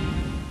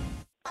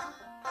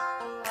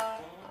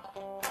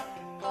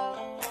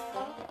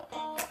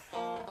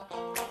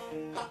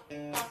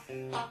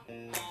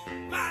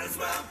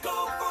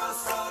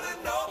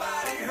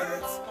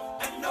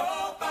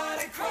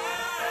 nobody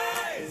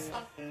cries.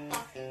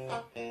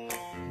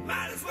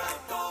 Might as well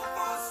go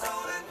for so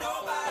that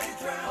nobody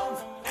drowns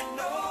and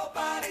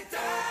nobody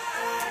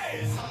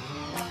dies.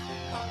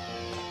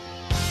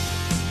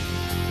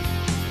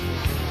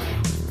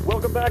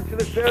 Welcome back to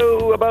the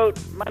show about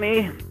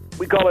money.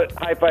 We call it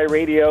Hi-Fi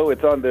Radio.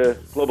 It's on the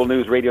Global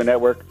News Radio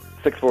Network,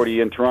 640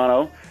 in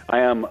Toronto. I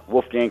am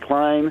Wolfgang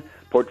Klein,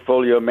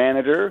 Portfolio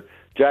Manager.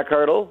 Jack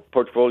Hartle,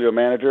 Portfolio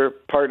Manager,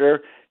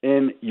 Partner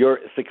in Your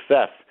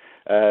Success.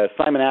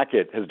 Simon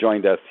Ackett has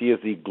joined us. He is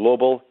the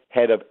Global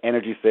Head of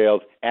Energy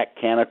Sales at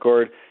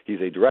Canaccord.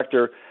 He's a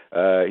director.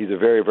 He's a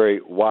very,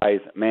 very wise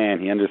man.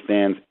 He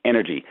understands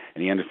energy,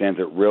 and he understands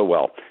it real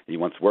well. He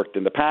once worked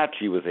in the patch.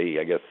 He was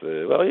you're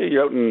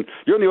in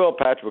the oil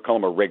patch. We'll call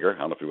him a rigger. I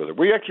don't know if he was.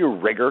 Were you actually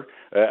a rigger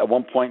at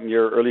one point in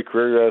your early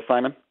career,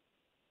 Simon?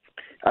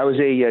 I was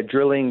a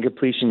drilling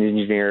completion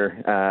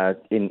engineer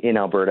in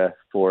Alberta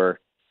for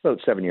about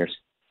 7 years.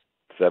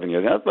 7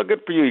 years. That's not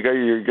good for you. You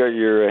got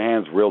your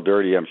hands real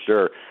dirty, I'm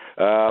sure.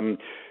 The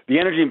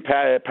energy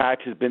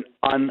patch has been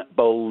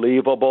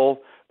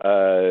unbelievable.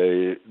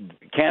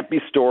 Can't be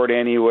stored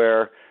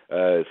anywhere.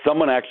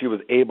 Someone actually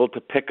was able to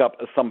pick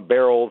up some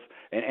barrels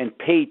and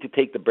paid to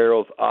take the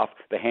barrels off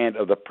the hand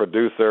of the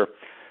producer.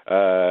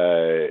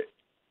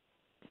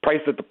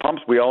 Price at the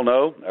pumps, we all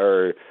know,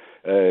 are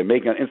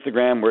making on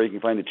Instagram where you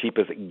can find the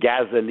cheapest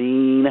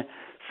gasoline.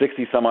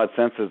 60-some-odd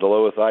cents is the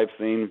lowest I've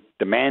seen.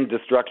 Demand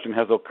destruction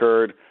has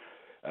occurred.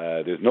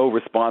 There's no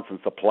response in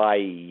supply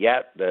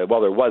yet. There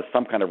was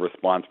some kind of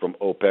response from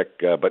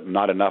OPEC, but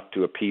not enough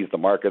to appease the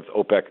markets.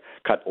 OPEC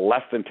cut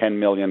less than 10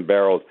 million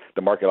barrels.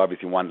 The market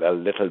obviously wanted a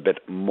little bit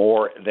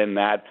more than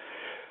that.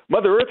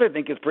 Mother Earth, I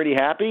think, is pretty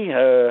happy.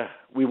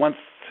 We once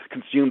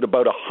consumed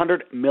about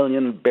 100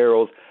 million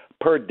barrels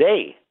per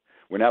day.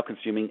 We're now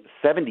consuming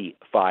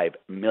 75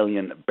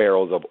 million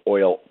barrels of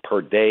oil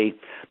per day.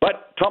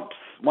 But Trump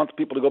wants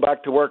people to go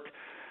back to work.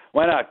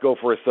 Why not go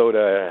for a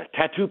soda?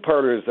 Tattoo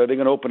parlors, are they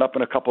going to open up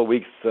in a couple of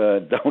weeks?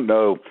 Don't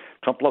know.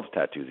 Trump loves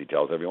tattoos, he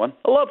tells everyone.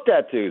 I love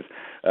tattoos.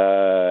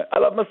 I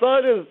love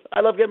massages. I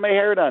love getting my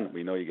hair done.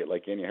 We know you get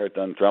like getting your hair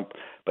done, Trump,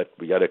 but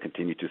we got to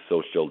continue to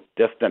social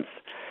distance.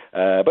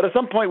 But at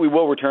some point we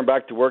will return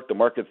back to work. The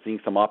market's seeing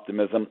some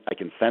optimism. I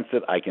can sense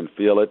it. I can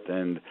feel it.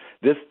 And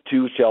this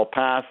too shall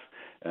pass.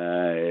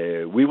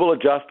 We will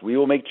adjust. We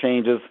will make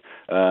changes.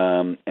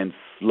 And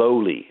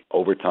slowly,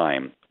 over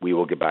time, we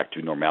will get back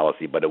to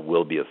normalcy, but it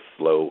will be a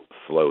slow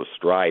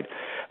stride.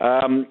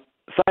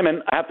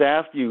 Simon, I have to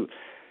ask you,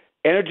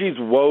 energy's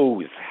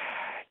woes,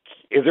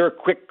 is there a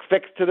quick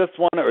fix to this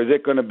one, or is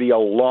it going to be a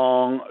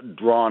long,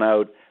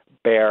 drawn-out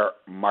bear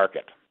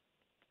market?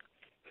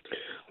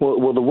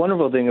 Well, the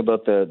wonderful thing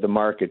about the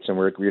markets, and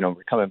we're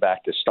coming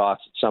back to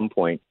stocks at some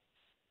point,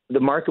 the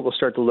market will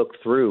start to look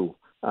through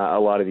a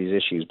lot of these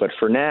issues. But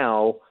for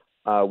now,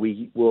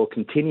 we will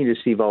continue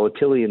to see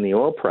volatility in the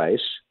oil price,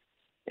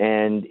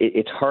 and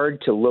it's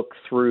hard to look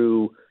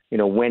through,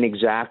 when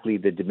exactly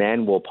the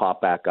demand will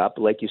pop back up.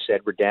 Like you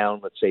said, we're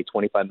down, let's say,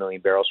 25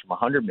 million barrels from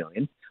 100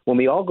 million. When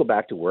we all go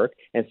back to work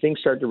and things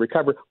start to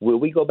recover, will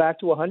we go back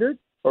to 100?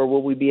 Or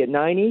will we be at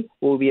 90?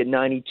 Will we be at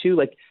 92?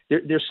 Like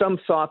there's some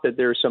thought that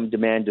there's some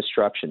demand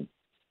destruction.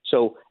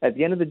 So at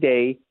the end of the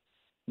day,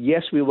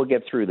 yes, we will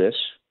get through this.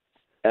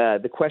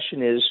 The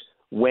question is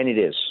when it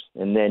is,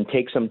 and then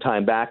take some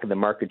time back, and the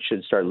market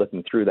should start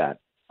looking through that.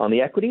 On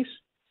the equities,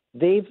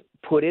 they've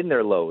put in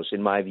their lows,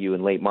 in my view,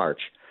 in late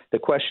March. The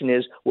question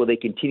is, will they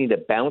continue to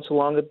bounce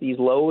along at these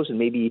lows and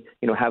maybe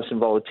have some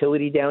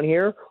volatility down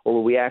here, or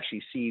will we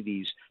actually see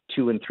these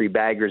 2 and 3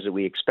 baggers that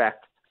we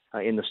expect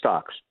in the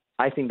stocks?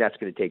 I think that's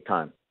going to take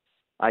time.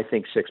 I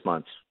think 6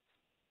 months.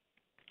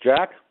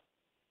 Jack?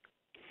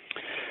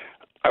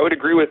 I would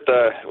agree with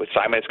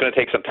Simon. It's going to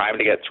take some time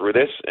to get through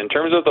this. In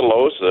terms of the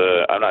lows,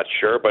 I'm not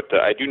sure, but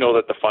I do know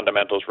that the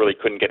fundamentals really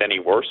couldn't get any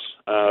worse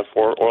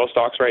for oil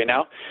stocks right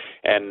now.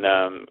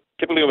 And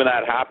typically when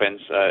that happens,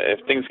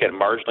 if things get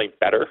marginally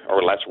better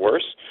or less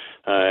worse,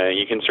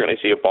 you can certainly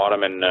see a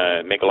bottom and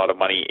make a lot of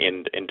money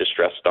in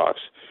distressed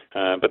stocks.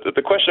 But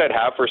the question I'd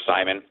have for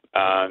Simon,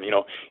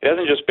 it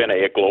hasn't just been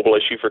a global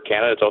issue for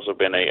Canada. It's also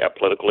been a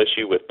political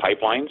issue with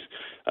pipelines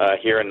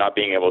here and not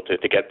being able to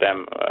get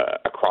them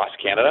across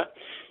Canada.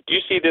 Do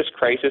you see this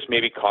crisis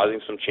maybe causing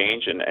some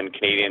change and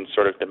Canadians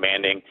sort of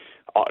demanding,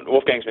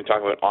 Wolfgang's been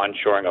talking about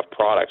onshoring of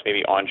products,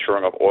 maybe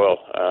onshoring of oil,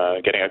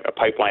 getting a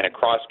pipeline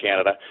across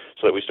Canada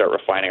so that we start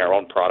refining our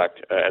own product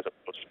as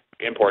opposed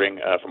to importing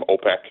from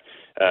OPEC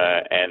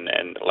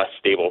and less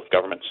stable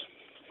governments?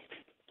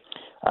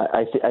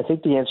 I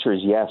think the answer is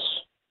yes.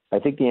 I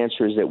think the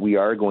answer is that we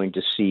are going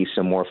to see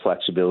some more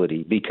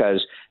flexibility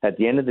because at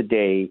the end of the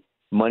day,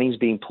 money's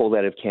being pulled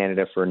out of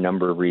Canada for a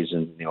number of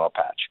reasons in the oil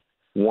patch.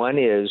 One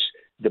is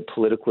the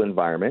political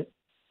environment.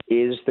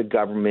 Is the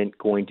government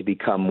going to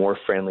become more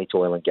friendly to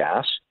oil and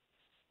gas?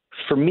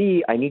 For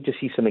me, I need to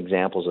see some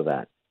examples of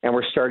that, and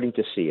we're starting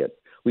to see it.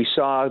 We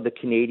saw the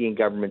Canadian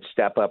government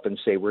step up and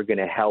say we're going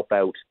to help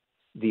out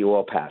the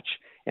oil patch,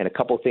 and a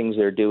couple of things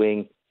they're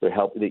doing.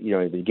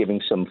 They're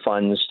giving some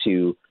funds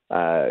to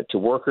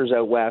workers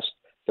out west.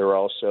 They're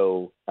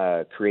also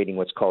creating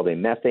what's called a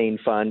methane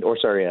fund,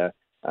 a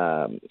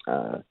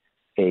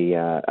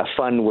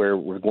fund where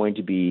we're going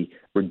to be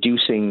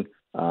reducing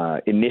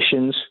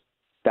emissions.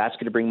 That's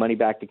going to bring money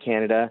back to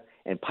Canada,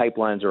 and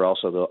pipelines are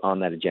also on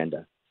that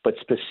agenda. But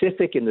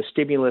specific in the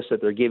stimulus that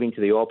they're giving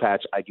to the oil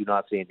patch, I do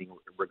not see anything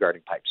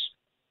regarding pipes.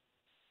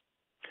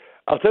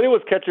 I'll tell you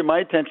what's catching my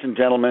attention,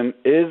 gentlemen,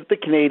 is the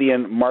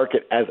Canadian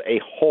market as a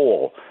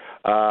whole.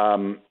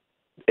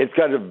 It's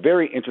got a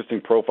very interesting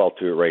profile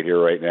to it right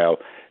here, right now,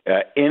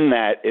 in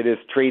that it is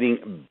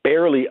trading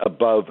barely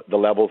above the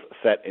levels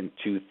set in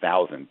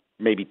 2000,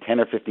 maybe 10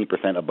 or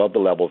 15% above the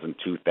levels in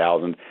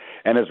 2000,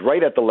 and is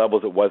right at the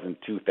levels it was in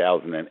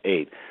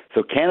 2008.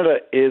 So Canada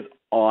is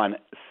on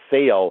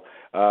sale.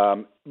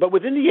 But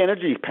within the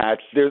energy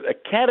patch, there's a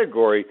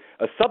category,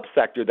 a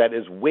subsector that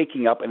is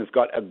waking up, and it's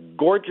got a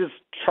gorgeous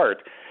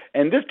chart.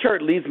 And this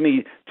chart leads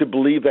me to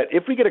believe that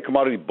if we get a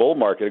commodity bull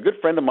market, a good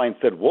friend of mine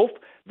said, Wolf,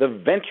 the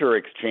venture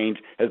exchange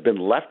has been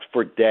left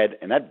for dead,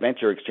 and that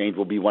venture exchange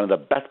will be one of the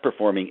best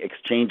performing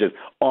exchanges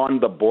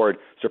on the board,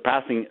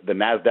 surpassing the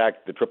NASDAQ,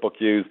 the triple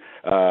Qs.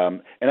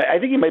 And I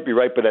think you might be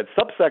right, but that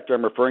subsector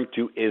I'm referring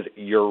to is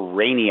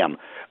uranium.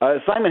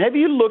 Simon, have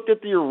you looked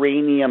at the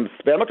uranium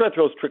space? I'm not trying to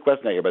throw a trick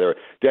question at you, by the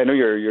way. I know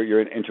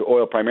you're into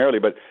oil primarily,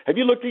 but have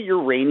you looked at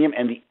uranium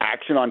and the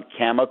action on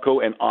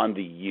Cameco and on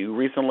the U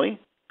recently?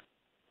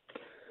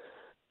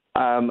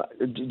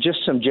 Just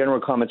some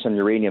general comments on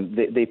uranium.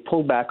 They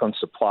pulled back on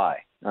supply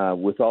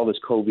with all this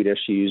COVID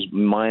issues.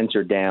 Mines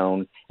are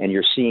down, and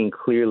you're seeing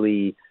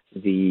clearly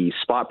the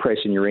spot price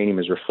in uranium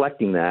is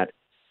reflecting that.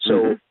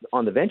 So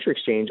on the venture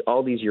exchange,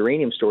 all these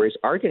uranium stories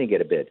are going to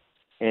get a bid.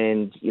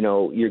 And,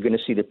 you're going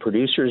to see the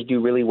producers do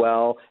really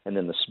well, and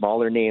then the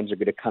smaller names are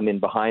going to come in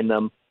behind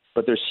them.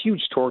 But there's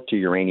huge torque to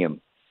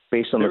uranium.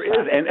 Based on there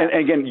is, and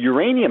again,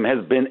 uranium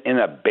has been in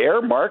a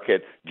bear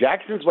market.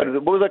 Jackson's, what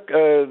was that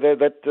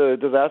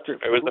disaster?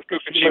 It was the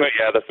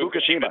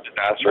Fukushima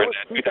disaster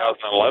in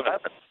 2011.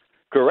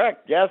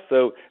 Correct, yes.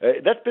 So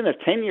that's been a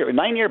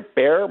 9-year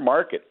bear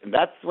market. And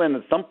that's when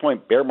at some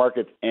point bear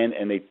markets end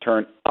and they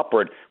turn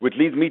upward, which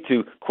leads me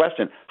to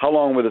question, how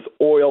long will this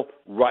oil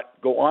rut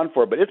go on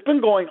for? But it's been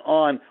going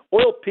on.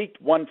 Oil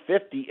peaked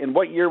 150. And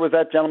what year was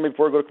that, gentlemen,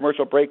 before we go to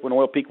commercial break, when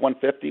oil peaked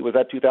 150? Was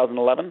that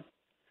 2011?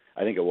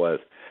 I think it was.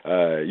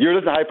 You're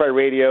listening to Hi-Fi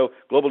Radio,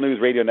 Global News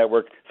Radio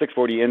Network,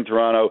 640 in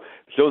Toronto.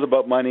 The show's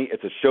about money.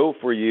 It's a show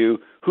for you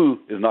who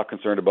is not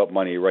concerned about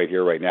money right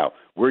here, right now.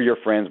 We're your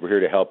friends. We're here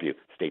to help you.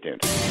 Stay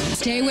tuned.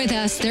 Stay with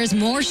us. There's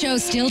more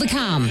shows still to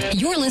come.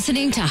 You're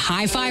listening to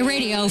Hi-Fi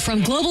Radio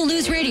from Global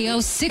News Radio,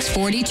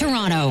 640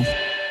 Toronto.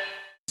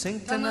 Sing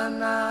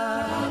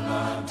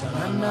ta-na-na,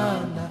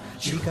 ta-na-na,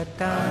 she got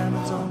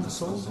diamonds on the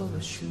soles of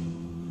her shoes.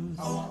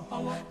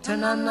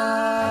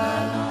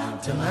 Ta-na-na,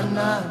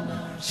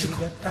 ta-na-na, she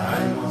got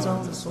diamonds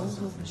on the soles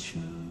of her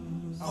shoes.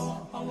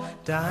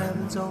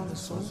 Diamonds on the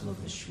soles of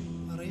her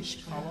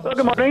shoes. Well,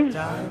 good morning.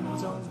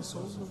 Diamonds on the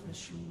soles of her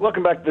shoes.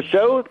 Welcome back to the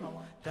show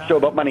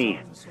about money.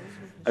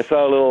 I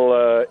saw a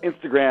little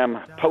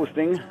Instagram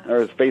posting, or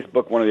his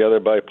Facebook, one or the other,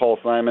 by Paul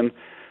Simon.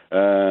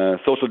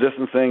 Social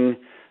distancing,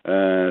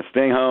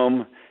 staying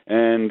home,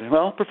 and,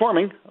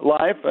 performing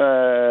live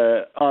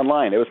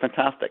online. It was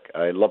fantastic.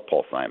 I love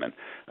Paul Simon.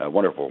 A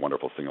wonderful,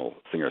 wonderful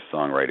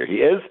singer-songwriter he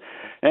is.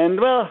 And,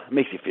 it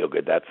makes you feel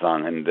good, that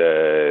song. And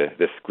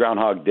this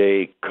Groundhog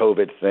Day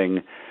COVID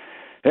thing,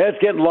 it's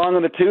getting long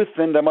in the tooth,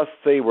 and I must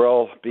say we're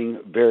all being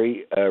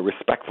very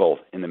respectful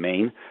in the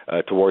main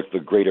towards the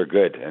greater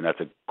good, and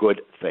that's a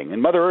good thing.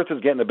 And Mother Earth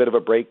is getting a bit of a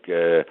break.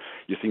 You're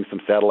seeing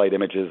some satellite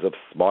images of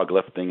smog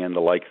lifting and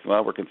the likes.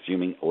 Well, we're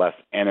consuming less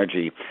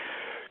energy.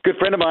 Good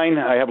friend of mine,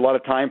 I have a lot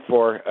of time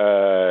for.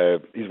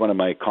 He's one of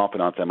my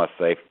confidants, I must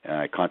say.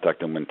 I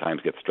contact him when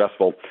times get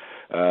stressful.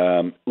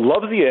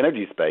 Loves the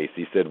energy space.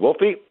 He said,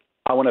 Wolfie,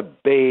 I want to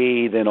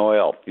bathe in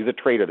oil. He's a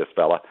trader, this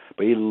fella,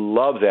 but he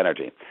loves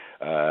energy.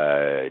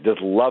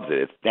 Just loves it.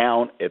 It's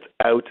down, it's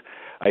out.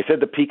 I said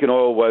the peak in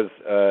oil was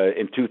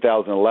in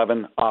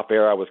 2011. Off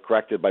air, I was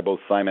corrected by both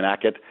Simon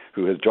Ackett,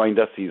 who has joined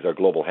us. He's our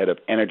global head of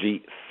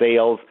energy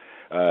sales.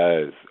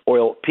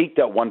 Oil peaked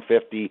at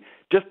 150,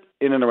 just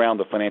in and around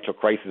the financial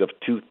crisis of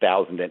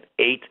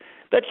 2008.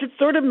 That should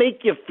sort of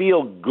make you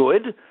feel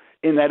good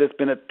in that it's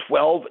been a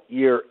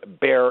 12-year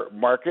bear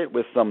market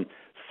with some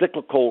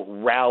cyclical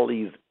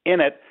rallies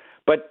in it.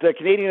 But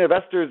Canadian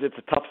investors, it's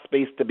a tough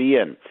space to be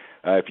in.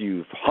 If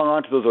you've hung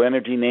on to those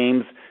energy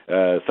names,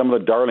 some of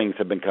the darlings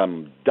have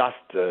become dust.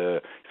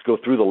 Let's go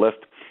through the list.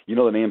 You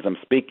know the names I'm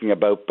speaking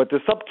about. But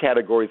there's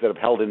subcategories that have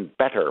held in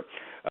better,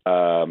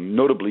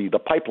 notably the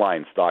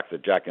pipeline stocks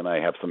that Jack and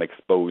I have some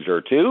exposure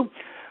to.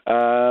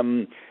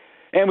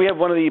 And we have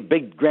one of the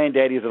big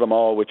granddaddies of them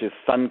all, which is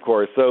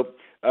Suncor. So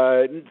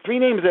 3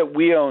 names that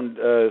we own,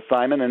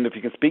 Simon, and if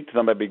you can speak to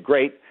them, that'd be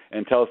great,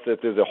 and tell us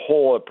if there's a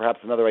hole or perhaps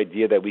another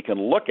idea that we can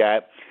look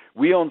at.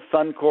 We own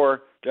Suncor,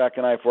 Jack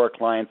and I, for our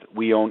clients.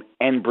 We own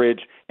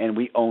Enbridge, and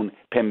we own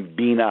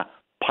Pembina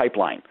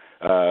Pipeline.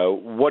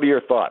 What are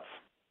your thoughts?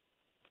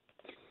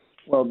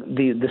 Well,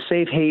 the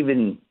safe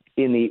haven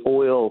in the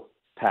oil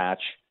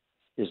patch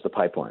is the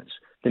pipelines.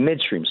 the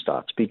midstream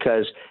stocks,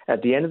 because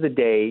at the end of the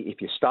day,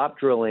 if you stop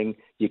drilling,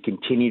 you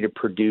continue to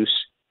produce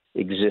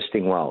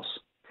existing wells.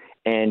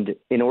 And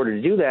in order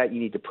to do that, you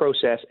need to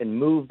process and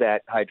move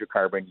that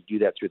hydrocarbon. You do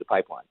that through the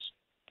pipelines.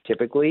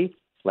 Typically,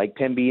 like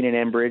Pembina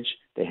and Enbridge,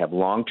 they have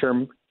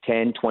long-term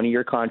 10,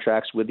 20-year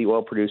contracts with the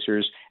oil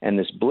producers, and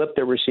this blip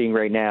that we're seeing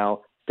right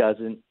now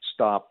doesn't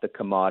stop the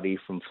commodity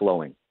from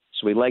flowing.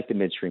 So we like the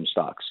midstream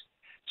stocks.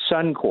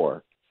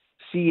 Suncor,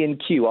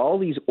 CNQ, all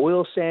these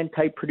oil sand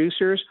type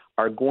producers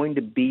are going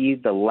to be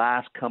the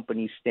last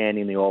company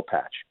standing in the oil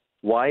patch.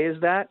 Why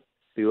is that?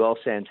 The oil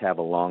sands have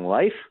a long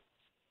life,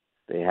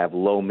 they have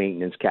low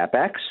maintenance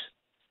CapEx,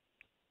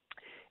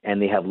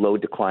 and they have low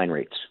decline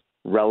rates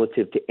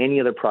relative to any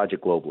other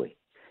project globally.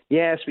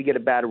 Yes, we get a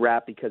bad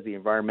rap because of the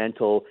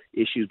environmental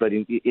issues, but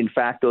in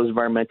fact, those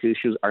environmental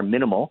issues are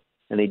minimal,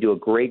 and they do a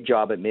great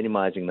job at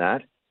minimizing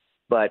that.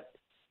 But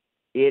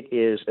it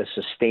is a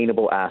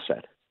sustainable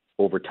asset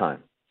over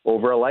time,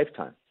 over a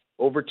lifetime,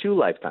 over 2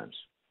 lifetimes.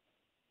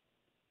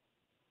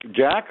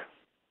 Jack?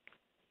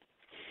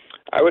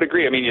 I would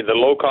agree. I mean, the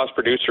low-cost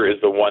producer is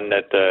the one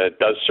that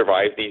does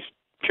survive these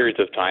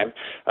periods of time.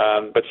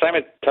 But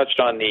Simon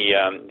touched on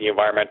the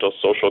environmental,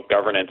 social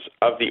governance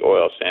of the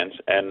oil sands.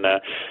 And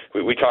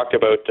we talked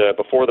about,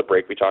 before the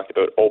break, we talked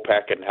about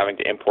OPEC and having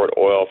to import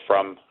oil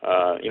from,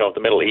 the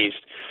Middle East.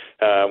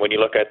 When you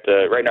look at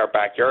right in our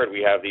backyard,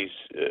 we have these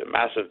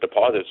massive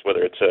deposits,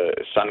 whether it's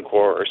Suncor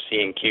or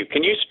CNQ.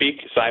 Can you speak,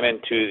 Simon,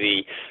 to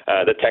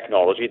the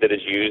technology that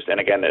is used? And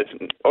again,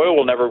 oil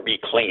will never be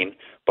clean,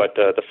 but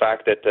the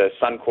fact that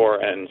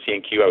Suncor and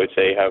CNQ, I would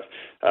say, have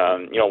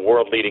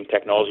world-leading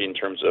technology in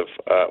terms of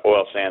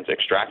oil sands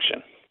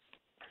extraction.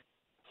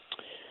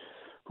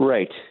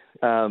 Right.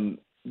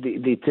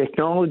 The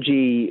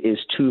technology is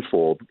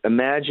twofold.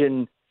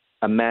 Imagine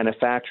a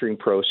manufacturing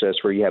process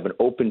where you have an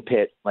open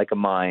pit like a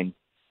mine,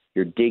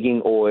 you're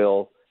digging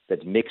oil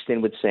that's mixed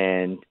in with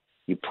sand,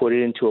 you put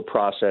it into a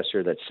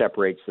processor that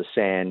separates the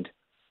sand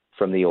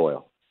from the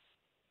oil.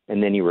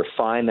 And then you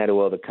refine that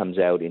oil that comes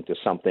out into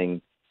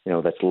something,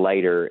 that's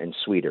lighter and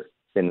sweeter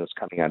than what's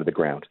coming out of the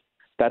ground.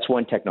 That's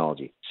one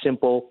technology,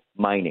 simple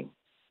mining.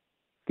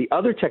 The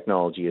other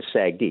technology is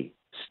SAGD,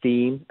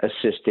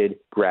 steam-assisted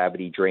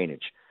gravity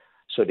drainage.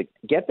 So to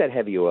get that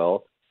heavy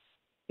oil,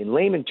 in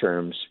layman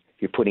terms,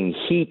 you're putting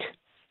heat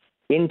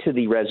into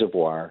the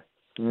reservoir,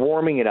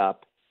 warming it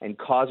up, and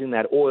causing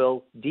that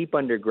oil deep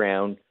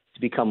underground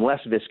to become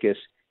less viscous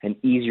and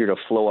easier to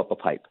flow up a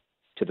pipe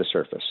to the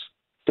surface.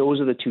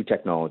 Those are the two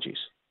technologies.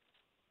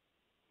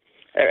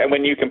 And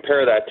when you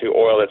compare that to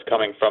oil that's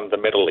coming from the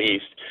Middle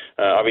East,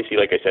 obviously,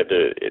 like I said,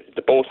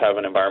 the both have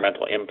an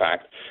environmental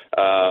impact.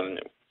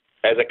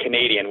 As a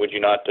Canadian, would you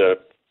not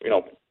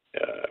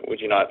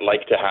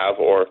like to have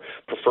or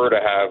prefer to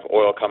have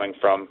oil coming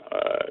from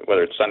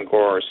whether it's Suncor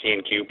or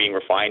CNQ being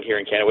refined here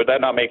in Canada? Would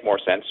that not make more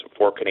sense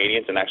for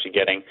Canadians and actually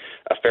getting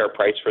a fair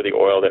price for the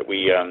oil that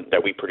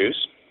we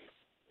produce?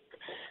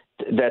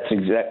 That's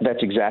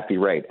exactly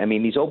right. I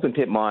mean, these open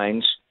pit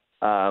mines,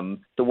 the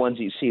ones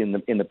you see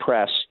in the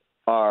press,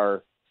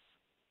 are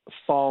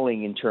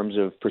falling in terms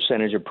of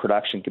percentage of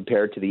production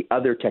compared to the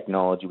other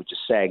technology, which is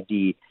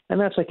SAGD, and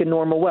that's like a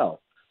normal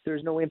well.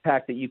 There's no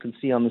impact that you can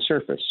see on the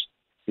surface.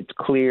 It's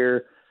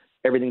clear,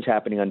 everything's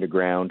happening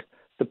underground.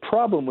 The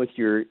problem with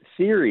your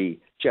theory,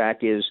 Jack,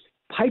 is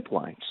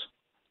pipelines.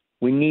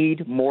 We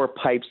need more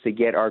pipes to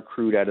get our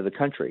crude out of the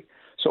country.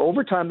 So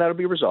over time, that'll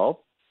be resolved,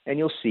 and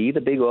you'll see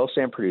the big oil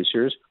sand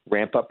producers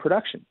ramp up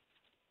production.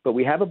 But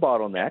we have a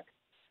bottleneck,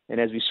 and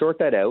as we sort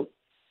that out,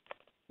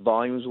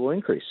 volumes will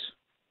increase.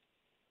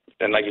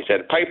 And like you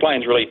said,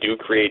 pipelines really do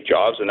create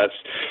jobs, and that's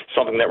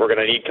something that we're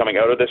going to need coming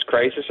out of this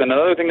crisis. And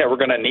another thing that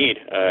we're going to need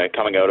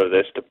coming out of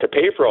this to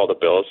pay for all the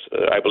bills,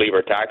 I believe,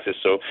 are taxes.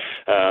 So,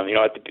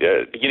 at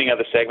the beginning of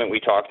the segment, we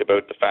talked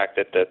about the fact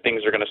that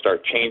things are going to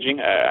start changing,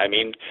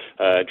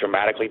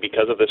 dramatically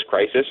because of this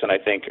crisis. And I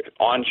think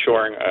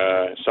onshoring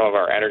some of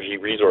our energy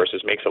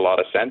resources makes a lot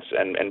of sense,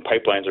 and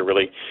pipelines are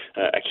really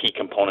a key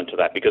component to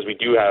that, because we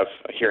do have,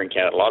 here in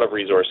Canada, a lot of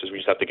resources. We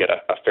just have to get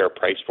a fair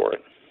price for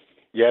it.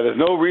 Yeah, there's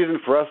no reason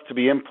for us to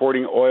be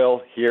importing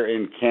oil here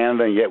in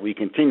Canada, and yet we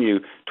continue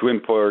to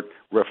import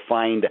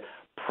refined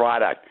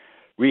product.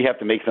 We have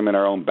to make some in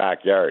our own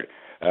backyard.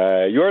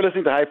 You're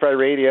listening to Hi-Fi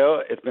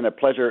Radio. It's been a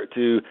pleasure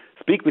to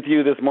speak with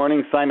you this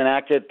morning. Simon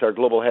Ackett, our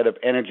Global Head of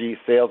Energy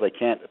Sales. I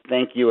can't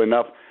thank you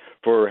enough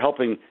for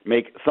helping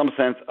make some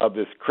sense of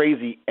this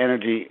crazy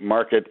energy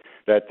market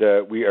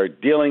that we are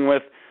dealing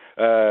with.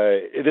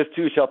 This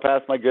too shall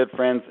pass, my good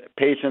friends.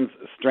 Patience,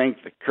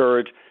 strength,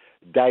 courage,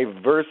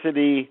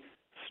 diversity,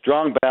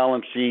 strong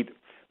balance sheet,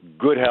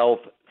 good health,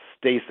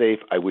 stay safe.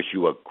 I wish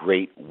you a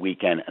great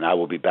weekend, and I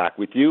will be back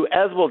with you,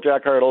 as will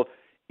Jack Hartle,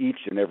 each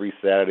and every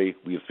Saturday.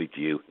 We'll speak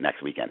to you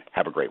next weekend.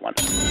 Have a great one.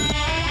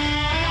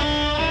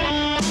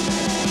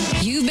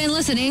 You've been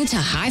listening to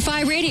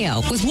Hi-Fi Radio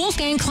with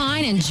Wolfgang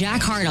Klein and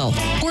Jack Hartle,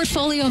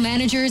 portfolio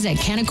managers at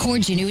Canaccord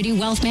Genuity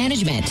Wealth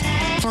Management.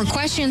 For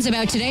questions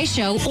about today's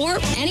show or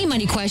any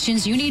money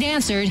questions you need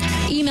answered,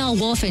 email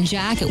Wolf and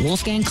Jack at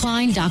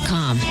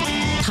wolfgangklein.com.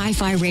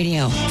 Hi-Fi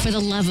Radio, for the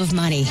love of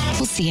money.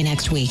 We'll see you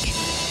next week.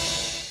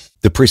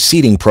 The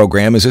preceding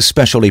program is a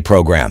specialty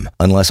program.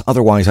 Unless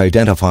otherwise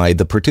identified,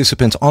 the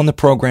participants on the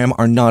program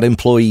are not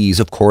employees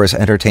of Chorus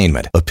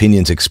Entertainment.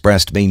 Opinions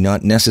expressed may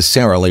not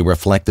necessarily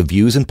reflect the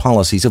views and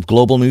policies of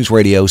Global News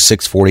Radio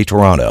 640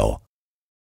 Toronto.